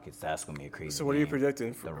the Rockets. That's going to be a crazy So what are you game.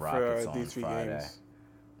 predicting The Rockets for on these 3 Friday. games?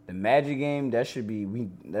 The Magic game, that should be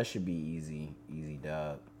easy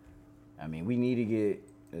dub. I mean, we need to get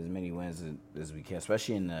as many wins as we can,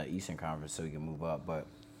 especially in the Eastern Conference, so we can move up. But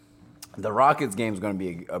the Rockets game is going to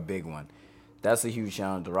be a big one. That's a huge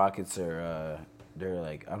challenge. The Rockets are, they're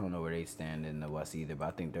like, I don't know where they stand in the West either, but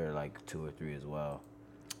I think they're like 2 or 3 as well.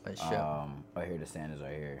 Right here, the standings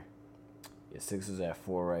right here. Yeah, Sixers at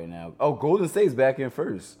 4 right now. Oh, Golden State's back in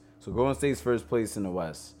first. So Golden State's first place in the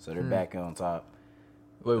West. So they're back on top.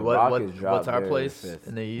 Wait, what's our place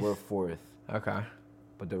in the East? We're 4th. Okay.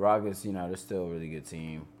 But the Rockets, you know, they're still a really good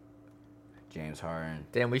team. James Harden.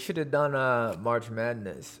 Damn, we should have done March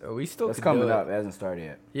Madness. Or we still That's could coming do it. up. It hasn't started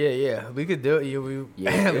yet. Yeah, we could do it. We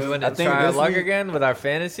want I to think try our this luck week- again with our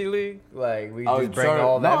fantasy league. Like we just bring sorry.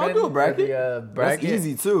 all that I'll in do a with bracket. the, That's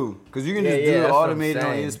easy, too. Because you can just do it that's what I'm automated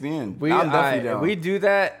on saying. ESPN. We, I'm definitely down. we do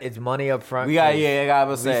that. It's money up front. We got, 'cause I got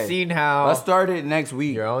to say. We've seen how Let's start it next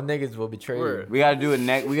week. your own niggas will betray you. We got to do it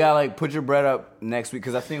next. We got to, like, put your bread up next week.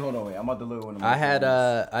 Because I think, hold on, wait. I'm about to look at one of my I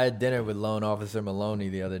had dinner with Loan Officer Maloney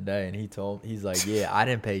the other day, and he's like, yeah, I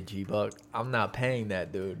didn't pay G-Buck. I'm not paying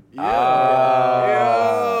that dude. Yo,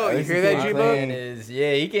 you hear that, G-Buck?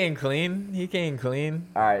 He getting clean.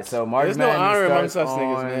 All right, so March There's no Madness honor amongst starts us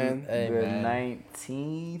niggas, on man. Hey, the man.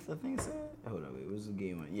 19th, I think it said. Hold on, wait, what's the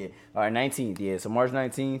game on? Yeah, all right, 19th. Yeah, so March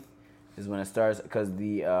 19th is when it starts because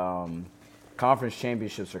the conference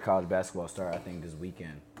championships for college basketball start, I think, this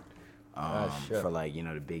weekend. Shit. For like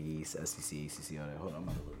the Big East, SEC, ACC, all that. Hold on, I'm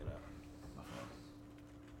about to look it up. My phone.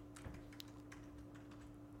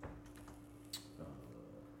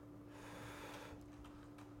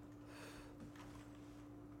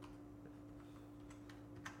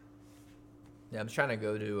 Yeah, I'm trying to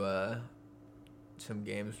go to some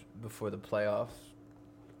games before the playoffs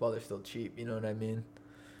while they're still cheap. You know what I mean?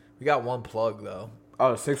 We got one plug though.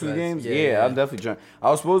 Oh, Sixers That's- games? yeah, Yeah, yeah. I'm definitely trying. I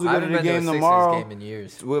was supposed to I go to haven't the been to game a Sixers tomorrow game in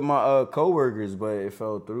years. with my coworkers, but it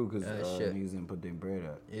fell through because shit. niggas didn't put their bread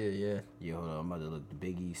up. Yeah. Yeah, hold on. I'm about to look. The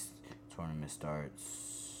Big East tournament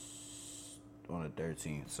starts on the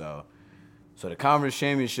 13th. So the conference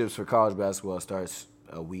championships for college basketball starts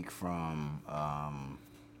a week from.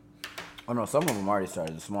 Oh no, some of them already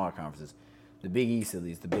started. The smaller conferences, the Big East at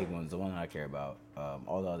least, the big ones, the one that I care about.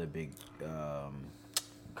 All the other big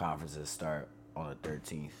conferences start on the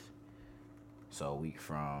 13th. So a week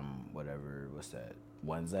from whatever. What's that?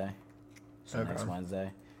 Wednesday. So Okay. next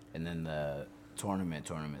Wednesday, and then the tournament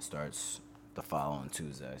starts the following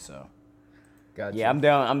Tuesday. So Gotcha. yeah, I'm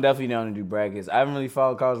down. I'm definitely down to do brackets. I haven't really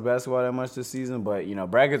followed college basketball that much this season, but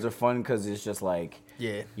brackets are fun because it's just like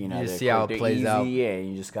Yeah. you just they're see how they're it plays easy, out. Yeah, and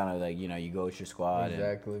you just kind of like you go with your squad.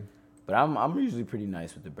 Exactly. But I'm usually pretty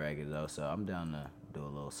nice with the brackets though, so I'm down to do a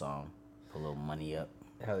little song, put a little money up.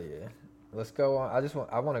 Hell yeah. Let's go on.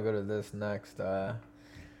 I want to go to this next.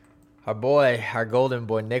 Our golden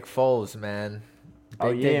boy, Nick Foles, man.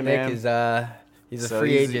 Oh, Big yeah, Dick man. Nick is he's a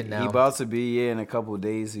free agent now. He about to be in a couple of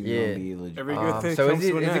days. He's Yeah. gonna be legit. Every good thing so comes is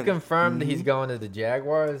to an it end. confirmed that he's going to the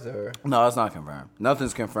Jaguars or No, it's not confirmed.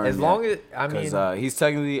 Nothing's confirmed. as long as I mean because he's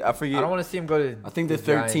technically I forget. I don't want to see him go to. I think the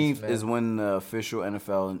Giants, 13th man. is when the official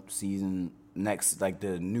NFL season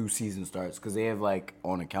the new season starts because they have like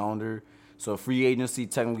on a calendar. So free agency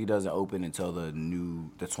technically doesn't open until the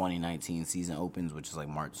 2019 season opens, which is like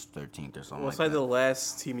March 13th or something. What's like like that. the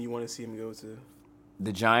last team you want to see him go to?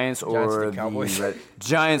 The Giants or Giants, the the Cowboys.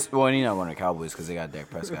 Giants. Well, he's not going to Cowboys because they got Dak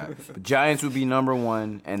Prescott. But Giants would be number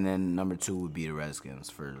 1, and then number 2 would be the Redskins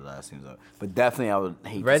for the last teams up. But definitely, I would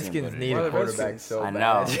hate Redskins to need Why a the quarterback Redskins? so I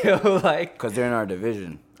bad. know. Like because they're in our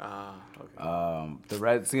division. Okay. The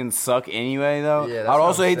Redskins suck anyway, though. Yeah, that's I'd what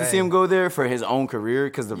also I'm hate to see saying. him go there for his own career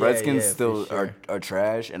because the Yeah, Redskins yeah, for still sure. are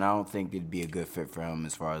trash, and I don't think it'd be a good fit for him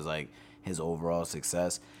as far as like his overall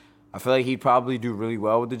success. I feel like he'd probably do really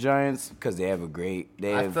well with the Giants because they have they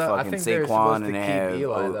have I fucking think they were supposed Saquon to and they keep have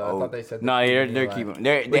Eli, though. I thought they said no, they keep they're Eli. keeping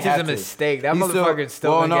they Which is have a to. mistake. That He's motherfucker's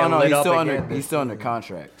still well, gonna get lit he's up still again he's this still under season.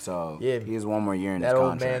 contract, so Yeah, he has one more year in that his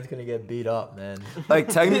old contract. man's gonna get beat up, man. Like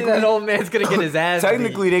technically, that old man's gonna get his ass.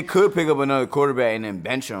 technically, beat. they could pick up another quarterback and then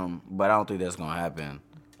bench him, but I don't think that's gonna happen.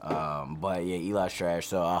 But yeah, Eli's trash,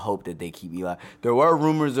 so I hope that they keep Eli. There were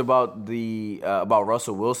rumors about about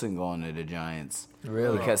Russell Wilson going to the Giants,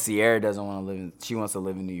 Really? because Sierra doesn't want to live. She wants to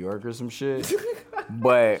live in New York or some shit.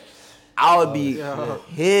 But I would be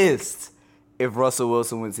pissed if Russell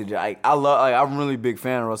Wilson went to Giants. I'm a really big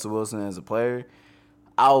fan of Russell Wilson as a player.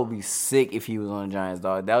 I would be sick if he was on the Giants,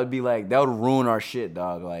 dog. That would ruin our shit,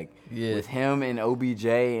 dog. Like, with him and OBJ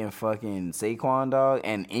and fucking Saquon, dog,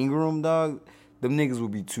 and Ingram, dog, them niggas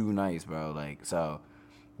would be too nice, bro. Like, so.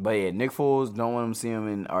 But yeah, Nick Foles, don't want him to see him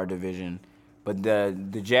in our division. But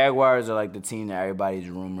the Jaguars are like the team that everybody's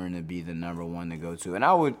rumoring to be the number one to go to. And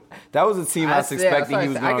that was a team I was expecting he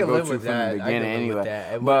was going to go to from the beginning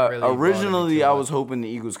anyway. But really originally I was hoping the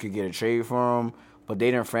Eagles could get a trade for him. But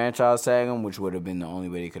they didn't franchise tag him, which would have been the only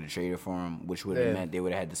way they could have traded for him, which would have meant they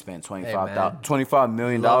would have had to spend $25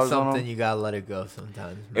 million on him. Something you gotta let it go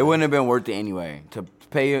sometimes. Man. It wouldn't have been worth it anyway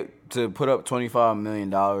to put up $25 million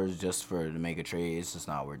just to make a trade. It's just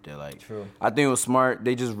not worth it. Like, true. I think it was smart.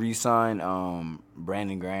 They just re-signed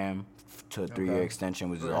Brandon Graham to a 3-year extension,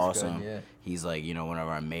 which is awesome. Good, yeah. He's like, one of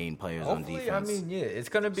our main players on defense. I mean, it's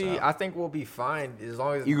gonna be. I think we'll be fine as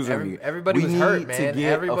long as everybody was hurt, man. To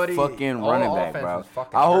get a fucking running back, bro.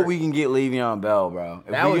 I hope we can get Le'Veon Bell, bro.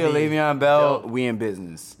 If we get Le'Veon Bell, we in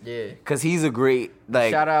business. Yeah, because he's a great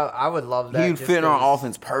shout out. I would love that. He would fit in our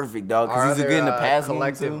offense perfect, dog. Because he's a good in the pass game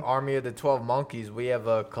collective Army of the 12 Monkeys. We have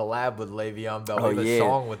a collab with Le'Veon Bell. We have a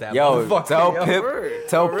song with that.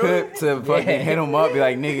 Tell Pip to fucking hit him up. Be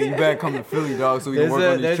like, nigga, you better come to Philly, dog, so we can work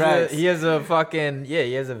on these tracks. He has a fucking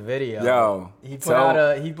he has a video. He put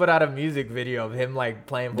out a music video of him like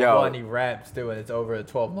playing football and he raps too, and it's over at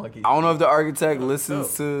 12 Monkeys. I don't know if the architect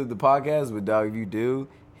listens to the podcast, but dog, if you do,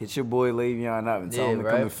 hit your boy Le'Veon up and tell him to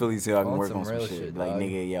come to Philly so I can work on some shit. Like,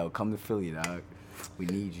 nigga, come to Philly, dog. We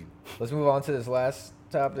need you. Let's move on to this last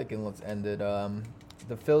topic and let's end it.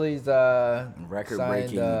 The Phillies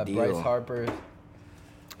record-breaking signed Bryce Harper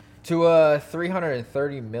to a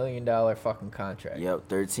 $330 million fucking contract. Yep,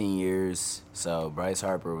 13 years. So Bryce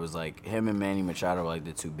Harper was like, him and Manny Machado were like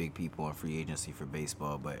the two big people in free agency for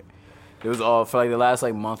baseball. But it was all, for like the last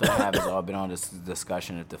like month and a half, it's all been on this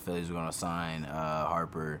discussion if the Phillies were going to sign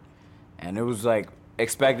Harper. And it was like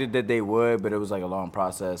expected that they would, but it was like a long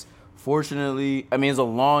process. Fortunately, I mean, it's a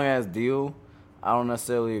long-ass deal. I don't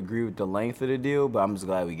necessarily agree with the length of the deal, but I'm just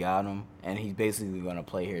glad we got him. And he's basically going to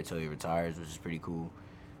play here until he retires, which is pretty cool.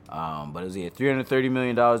 But it was $330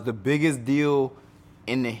 million, the biggest deal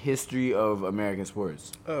in the history of American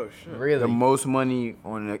sports. Oh, shit. Really? The most money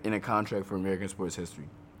in a contract for American sports history.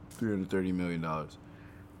 $330 million.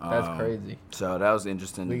 That's crazy. So that was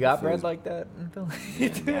interesting. We got bread like that in Philly.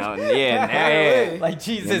 Yeah. Like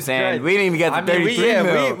Jesus Christ. We didn't even get the 33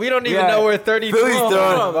 mil. We don't even know where 32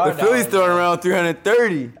 The Phillies throwing around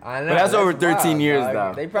 330. I know. But that's over 13 years, dog.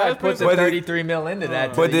 though. They probably put the 33 mil into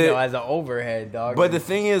that as an overhead, dog. But the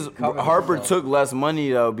thing is, Harper took less money,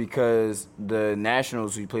 though, because the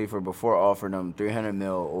Nationals he played for before offered him 300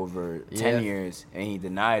 mil over 10 years, and he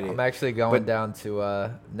denied it. I'm actually going down to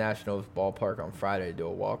Nationals ballpark on Friday to do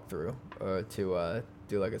a walkthrough or to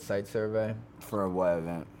do like a site survey. For what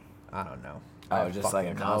event? I don't know. Oh, just like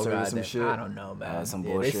a concert or some shit? I don't know, man. Some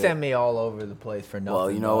bullshit. They send me all over the place for nothing. Well,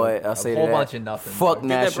 you know what? I'll say a whole bunch of nothing. Fuck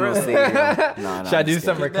National Stadium. Should I do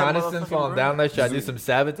some reconnaissance while I'm down there? Should I do some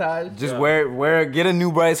sabotage? Just get a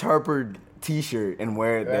new Bryce Harper T-shirt and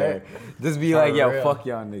wear it there. Just be like, fuck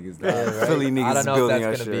y'all niggas. Philly niggas I don't know building if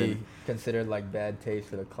that's our gonna shirt. be considered like bad taste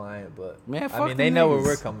for the client, but man, I mean, they know where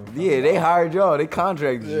we're coming from. Yeah, they hired y'all. They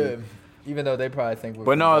contracted you. Even though they probably think we're...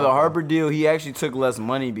 But no, the Harper deal, he actually took less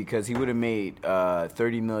money because he would have made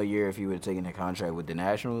 $30 million a year if he would have taken a contract with the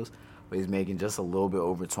Nationals. But he's making just a little bit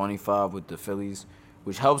over 25 with the Phillies,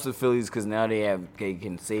 which helps the Phillies because now they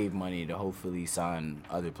can save money to hopefully sign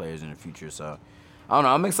other players in the future. So, I don't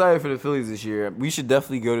know. I'm excited for the Phillies this year. We should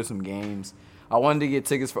definitely go to some games. I wanted to get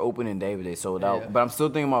tickets for opening day, but they sold out. But I'm still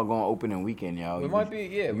thinking about going opening weekend, y'all. We might be,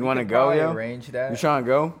 You want to go, yo? Arrange that. You trying to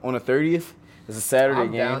go on the 30th? It's a Saturday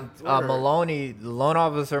game. Maloney, loan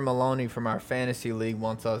officer Maloney from our fantasy league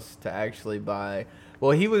wants us to actually buy.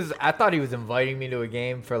 Well, I thought he was inviting me to a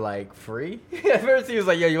game for like free. At first, he was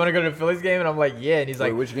like, "Yo, you want to go to the Phillies game?" And I'm like, "Yeah." And he's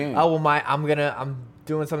like, "Which game?" Oh, well, I'm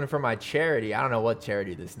doing something for my charity. I don't know what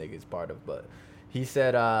charity this nigga is part of, but he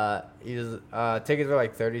said tickets were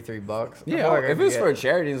like $33. Yeah, like if it's for a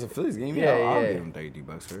charity, it's a Phillies game. I'll give him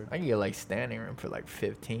 $32 for it. I can get like standing room for like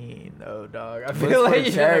 $15 though, dog. I feel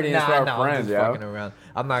like charity is for our friends, I'm just fucking around.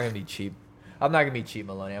 I'm not gonna be cheap.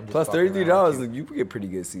 Maloney. I'm just plus $33. You could get pretty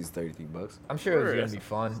good seats. $33. I'm sure it's gonna be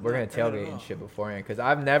fun. We're gonna tailgate and shit beforehand because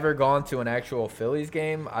I've never gone to an actual Phillies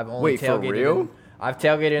game. I've only tailgated. For real? I've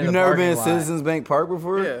tailgated in the parking lot. You never been in Citizens Bank Park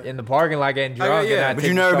before? Yeah. In the parking lot getting drunk. But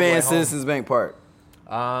you never been in Citizens Bank Park?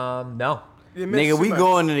 No. Nigga, we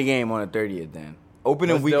going to the game on the 30th then.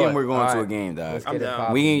 Opening Let's do weekend, it. we're going All to a right. game, dog. Let's I'm get it down.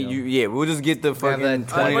 poppin', We yo. can, we'll just get the fucking that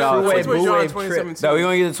 $20 What's tickets. your Two-way trip? trip. No, we're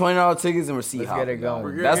gonna get the $20 tickets and we're seat Let's hopping. get it going.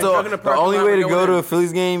 We're good. That's We're talking the to parking only lot, way we're to go going to in. a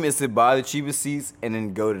Phillies game is to buy the cheapest seats and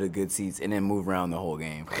then go to the good seats and then move around the whole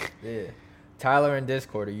game. Yeah. Tyler in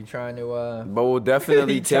Discord, are you trying to But we'll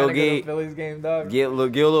definitely you trying to go to tailgate, Phillies game, dog? get a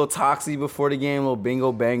little toxie before the game, a little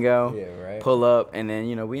bingo bango, Yeah, right. pull up, and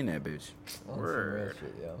then we in that bitch. On some real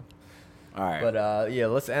shit, yo. All right. But yeah,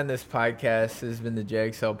 let's end this podcast. This has been the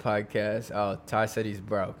JXL podcast. Oh, Ty said he's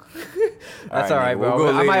broke. That's All all right, right, man. bro. We'll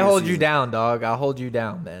go I later might in the hold you season. down, dog. I'll hold you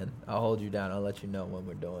down, man. I'll hold you down. I'll let you know when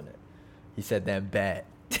we're doing it. He said that bet.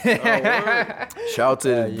 Shout out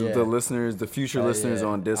to yeah. the listeners, the future listeners Yeah.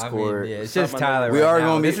 on Discord. I mean, yeah, it's just Tyler. We right are now.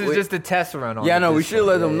 gonna be- This is just a test run on. Yeah, the no, we should Discord.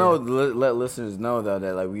 let them Yeah, know, yeah. let listeners know though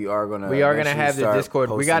that like we are gonna have the start Discord.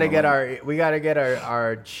 We posting gotta the get link. we gotta get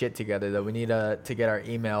our shit together though. We need to get our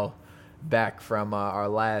email back from our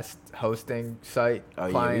last hosting site Oh, yeah,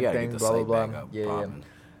 we client gotta thing. get the Blah site blah back blah. up, Yeah, popping.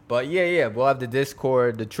 But yeah, we'll have the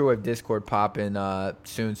Discord, the True Wave Discord popping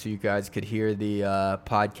soon, so you guys could hear the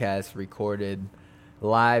podcast recorded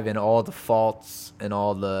live and all the faults and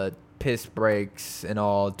all the piss breaks and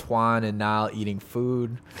all Twan and Niall eating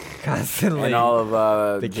food constantly and all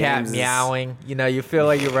of the cat James's- meowing. You know, you feel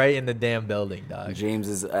like you're right in the damn building, dog.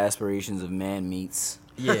 James's aspirations of man meats.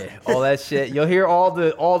 Yeah, all that shit. You'll hear all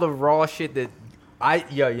the raw shit that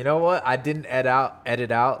you know what? I didn't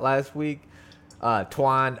edit out last week.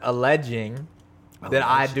 Twan alleging that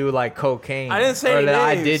I do like cocaine. I didn't say or any that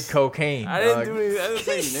I names. did cocaine. I didn't dog. do any. I didn't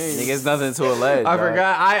say any names. Nigga, it's nothing to allege. I dog.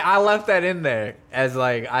 forgot. I left that in there as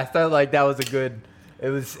like I felt like that was a good. It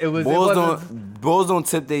was. Bulls don't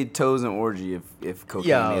tip their toes in orgy if cocaine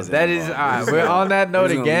Yo, is that is all right. We're on that note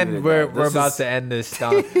We're just gonna leave it again. at We're that. we're This about is- to end this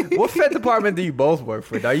stuff. What Fed department do you both work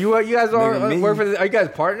for? Dog? You guys all Nigga, me. work for? Are you guys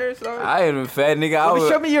partners? Dog? I ain't even fat, nigga. I was,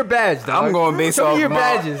 Show me your badge, dog. I'm going based Show off me your my,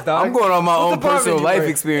 badges, dog. I'm going on my What own department personal you life work?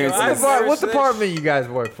 experiences. What Snitch. department you guys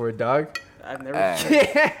work for, dog? I've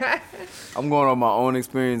never. I'm going on my own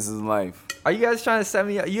experiences in life. Are you guys trying to send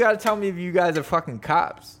me? You gotta tell me if you guys are fucking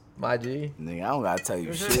cops, my G. Nigga, I don't gotta tell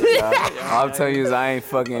you shit, dog. All I'm telling you is I ain't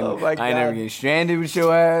fucking, Oh my I ain't never God. getting stranded with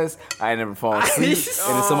your ass. I ain't never fallen asleep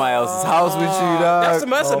into somebody else's house with you, dog. That's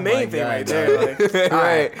the Oh my main thing God, right dog. there. Like, All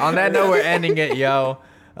right. On that note, we're ending it, yo.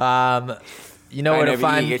 You know I where to never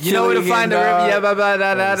find. eat You know where to chili find the again, river. Yeah, dog. blah blah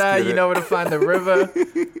da da Let's da. get You it. know where to find the river.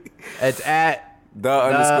 It's at The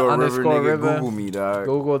underscore river, underscore nigga. river. Google me, dog.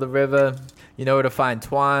 Google the river. You know where to find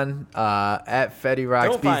Twan at Fetty Rocks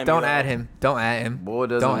Don't Beats. find me, Don't though. add him. Don't add him. Boy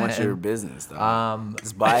doesn't Don't want add your him. business, dog. Um,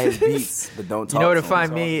 Just buy his beats, but don't talk you know where to him.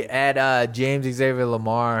 find me at James Xavier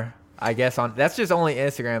Lamar. I guess on that's just only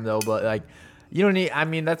Instagram though. But like, you don't need. I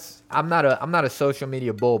mean, I'm not a social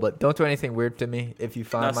media bull. But don't do anything weird to me if you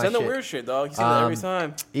find now my send the shit. weird shit, dog. You see that every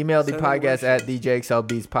time. Email the Send the weird podcast at shit.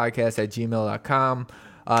 thejxlbeatspodcast@gmail.com.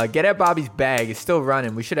 Get at Bobby's bag. It's still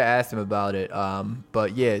running. We should have asked him about it.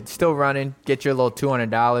 But yeah, it's still running. Get your little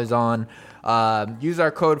 $200 on. Use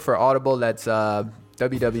our code for Audible. That's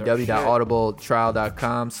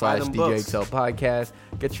www.audibletrial.com/DJXL podcast.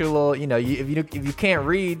 Get your little, if you can't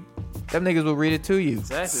read, them niggas will read it to you.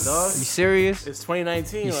 Exactly, dog. You serious? It's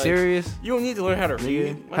 2019. You like, serious? You don't need to learn how to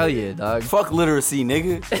read. My Hell nigga. yeah, dog. Fuck literacy,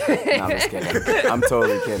 nigga. Nah, I'm just kidding. I'm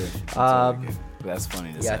totally kidding. That's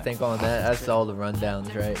funny to say. Yeah, I think on that's all the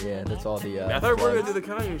rundowns, right? Yeah, that's all the. I thought we were plugs. gonna do the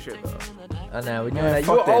Kanye shit though. I know we're doing Man, that. You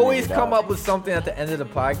fuck that always nigga, come dog. up with something at the end of the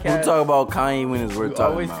podcast. We'll talk about Kanye when it's worth You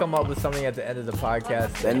talking always about. come up with something at the end of the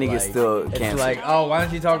podcast. That nigga still It's canceled. like, oh, why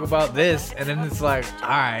don't you talk about this? And then it's like, all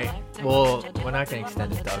right, well, we're not gonna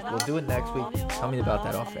extend it, Doug. We'll do it next week. Tell me about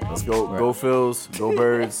that off air. Let's go. Right. Go Phils. Go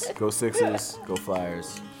Birds. Go Sixers. Go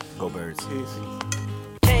Flyers. Go Birds.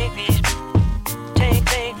 Take these, take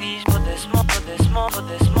these for this moment.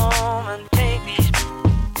 Take these,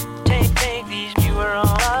 take these. You were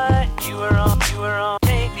on, you were on.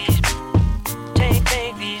 Take these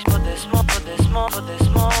for this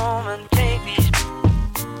moment.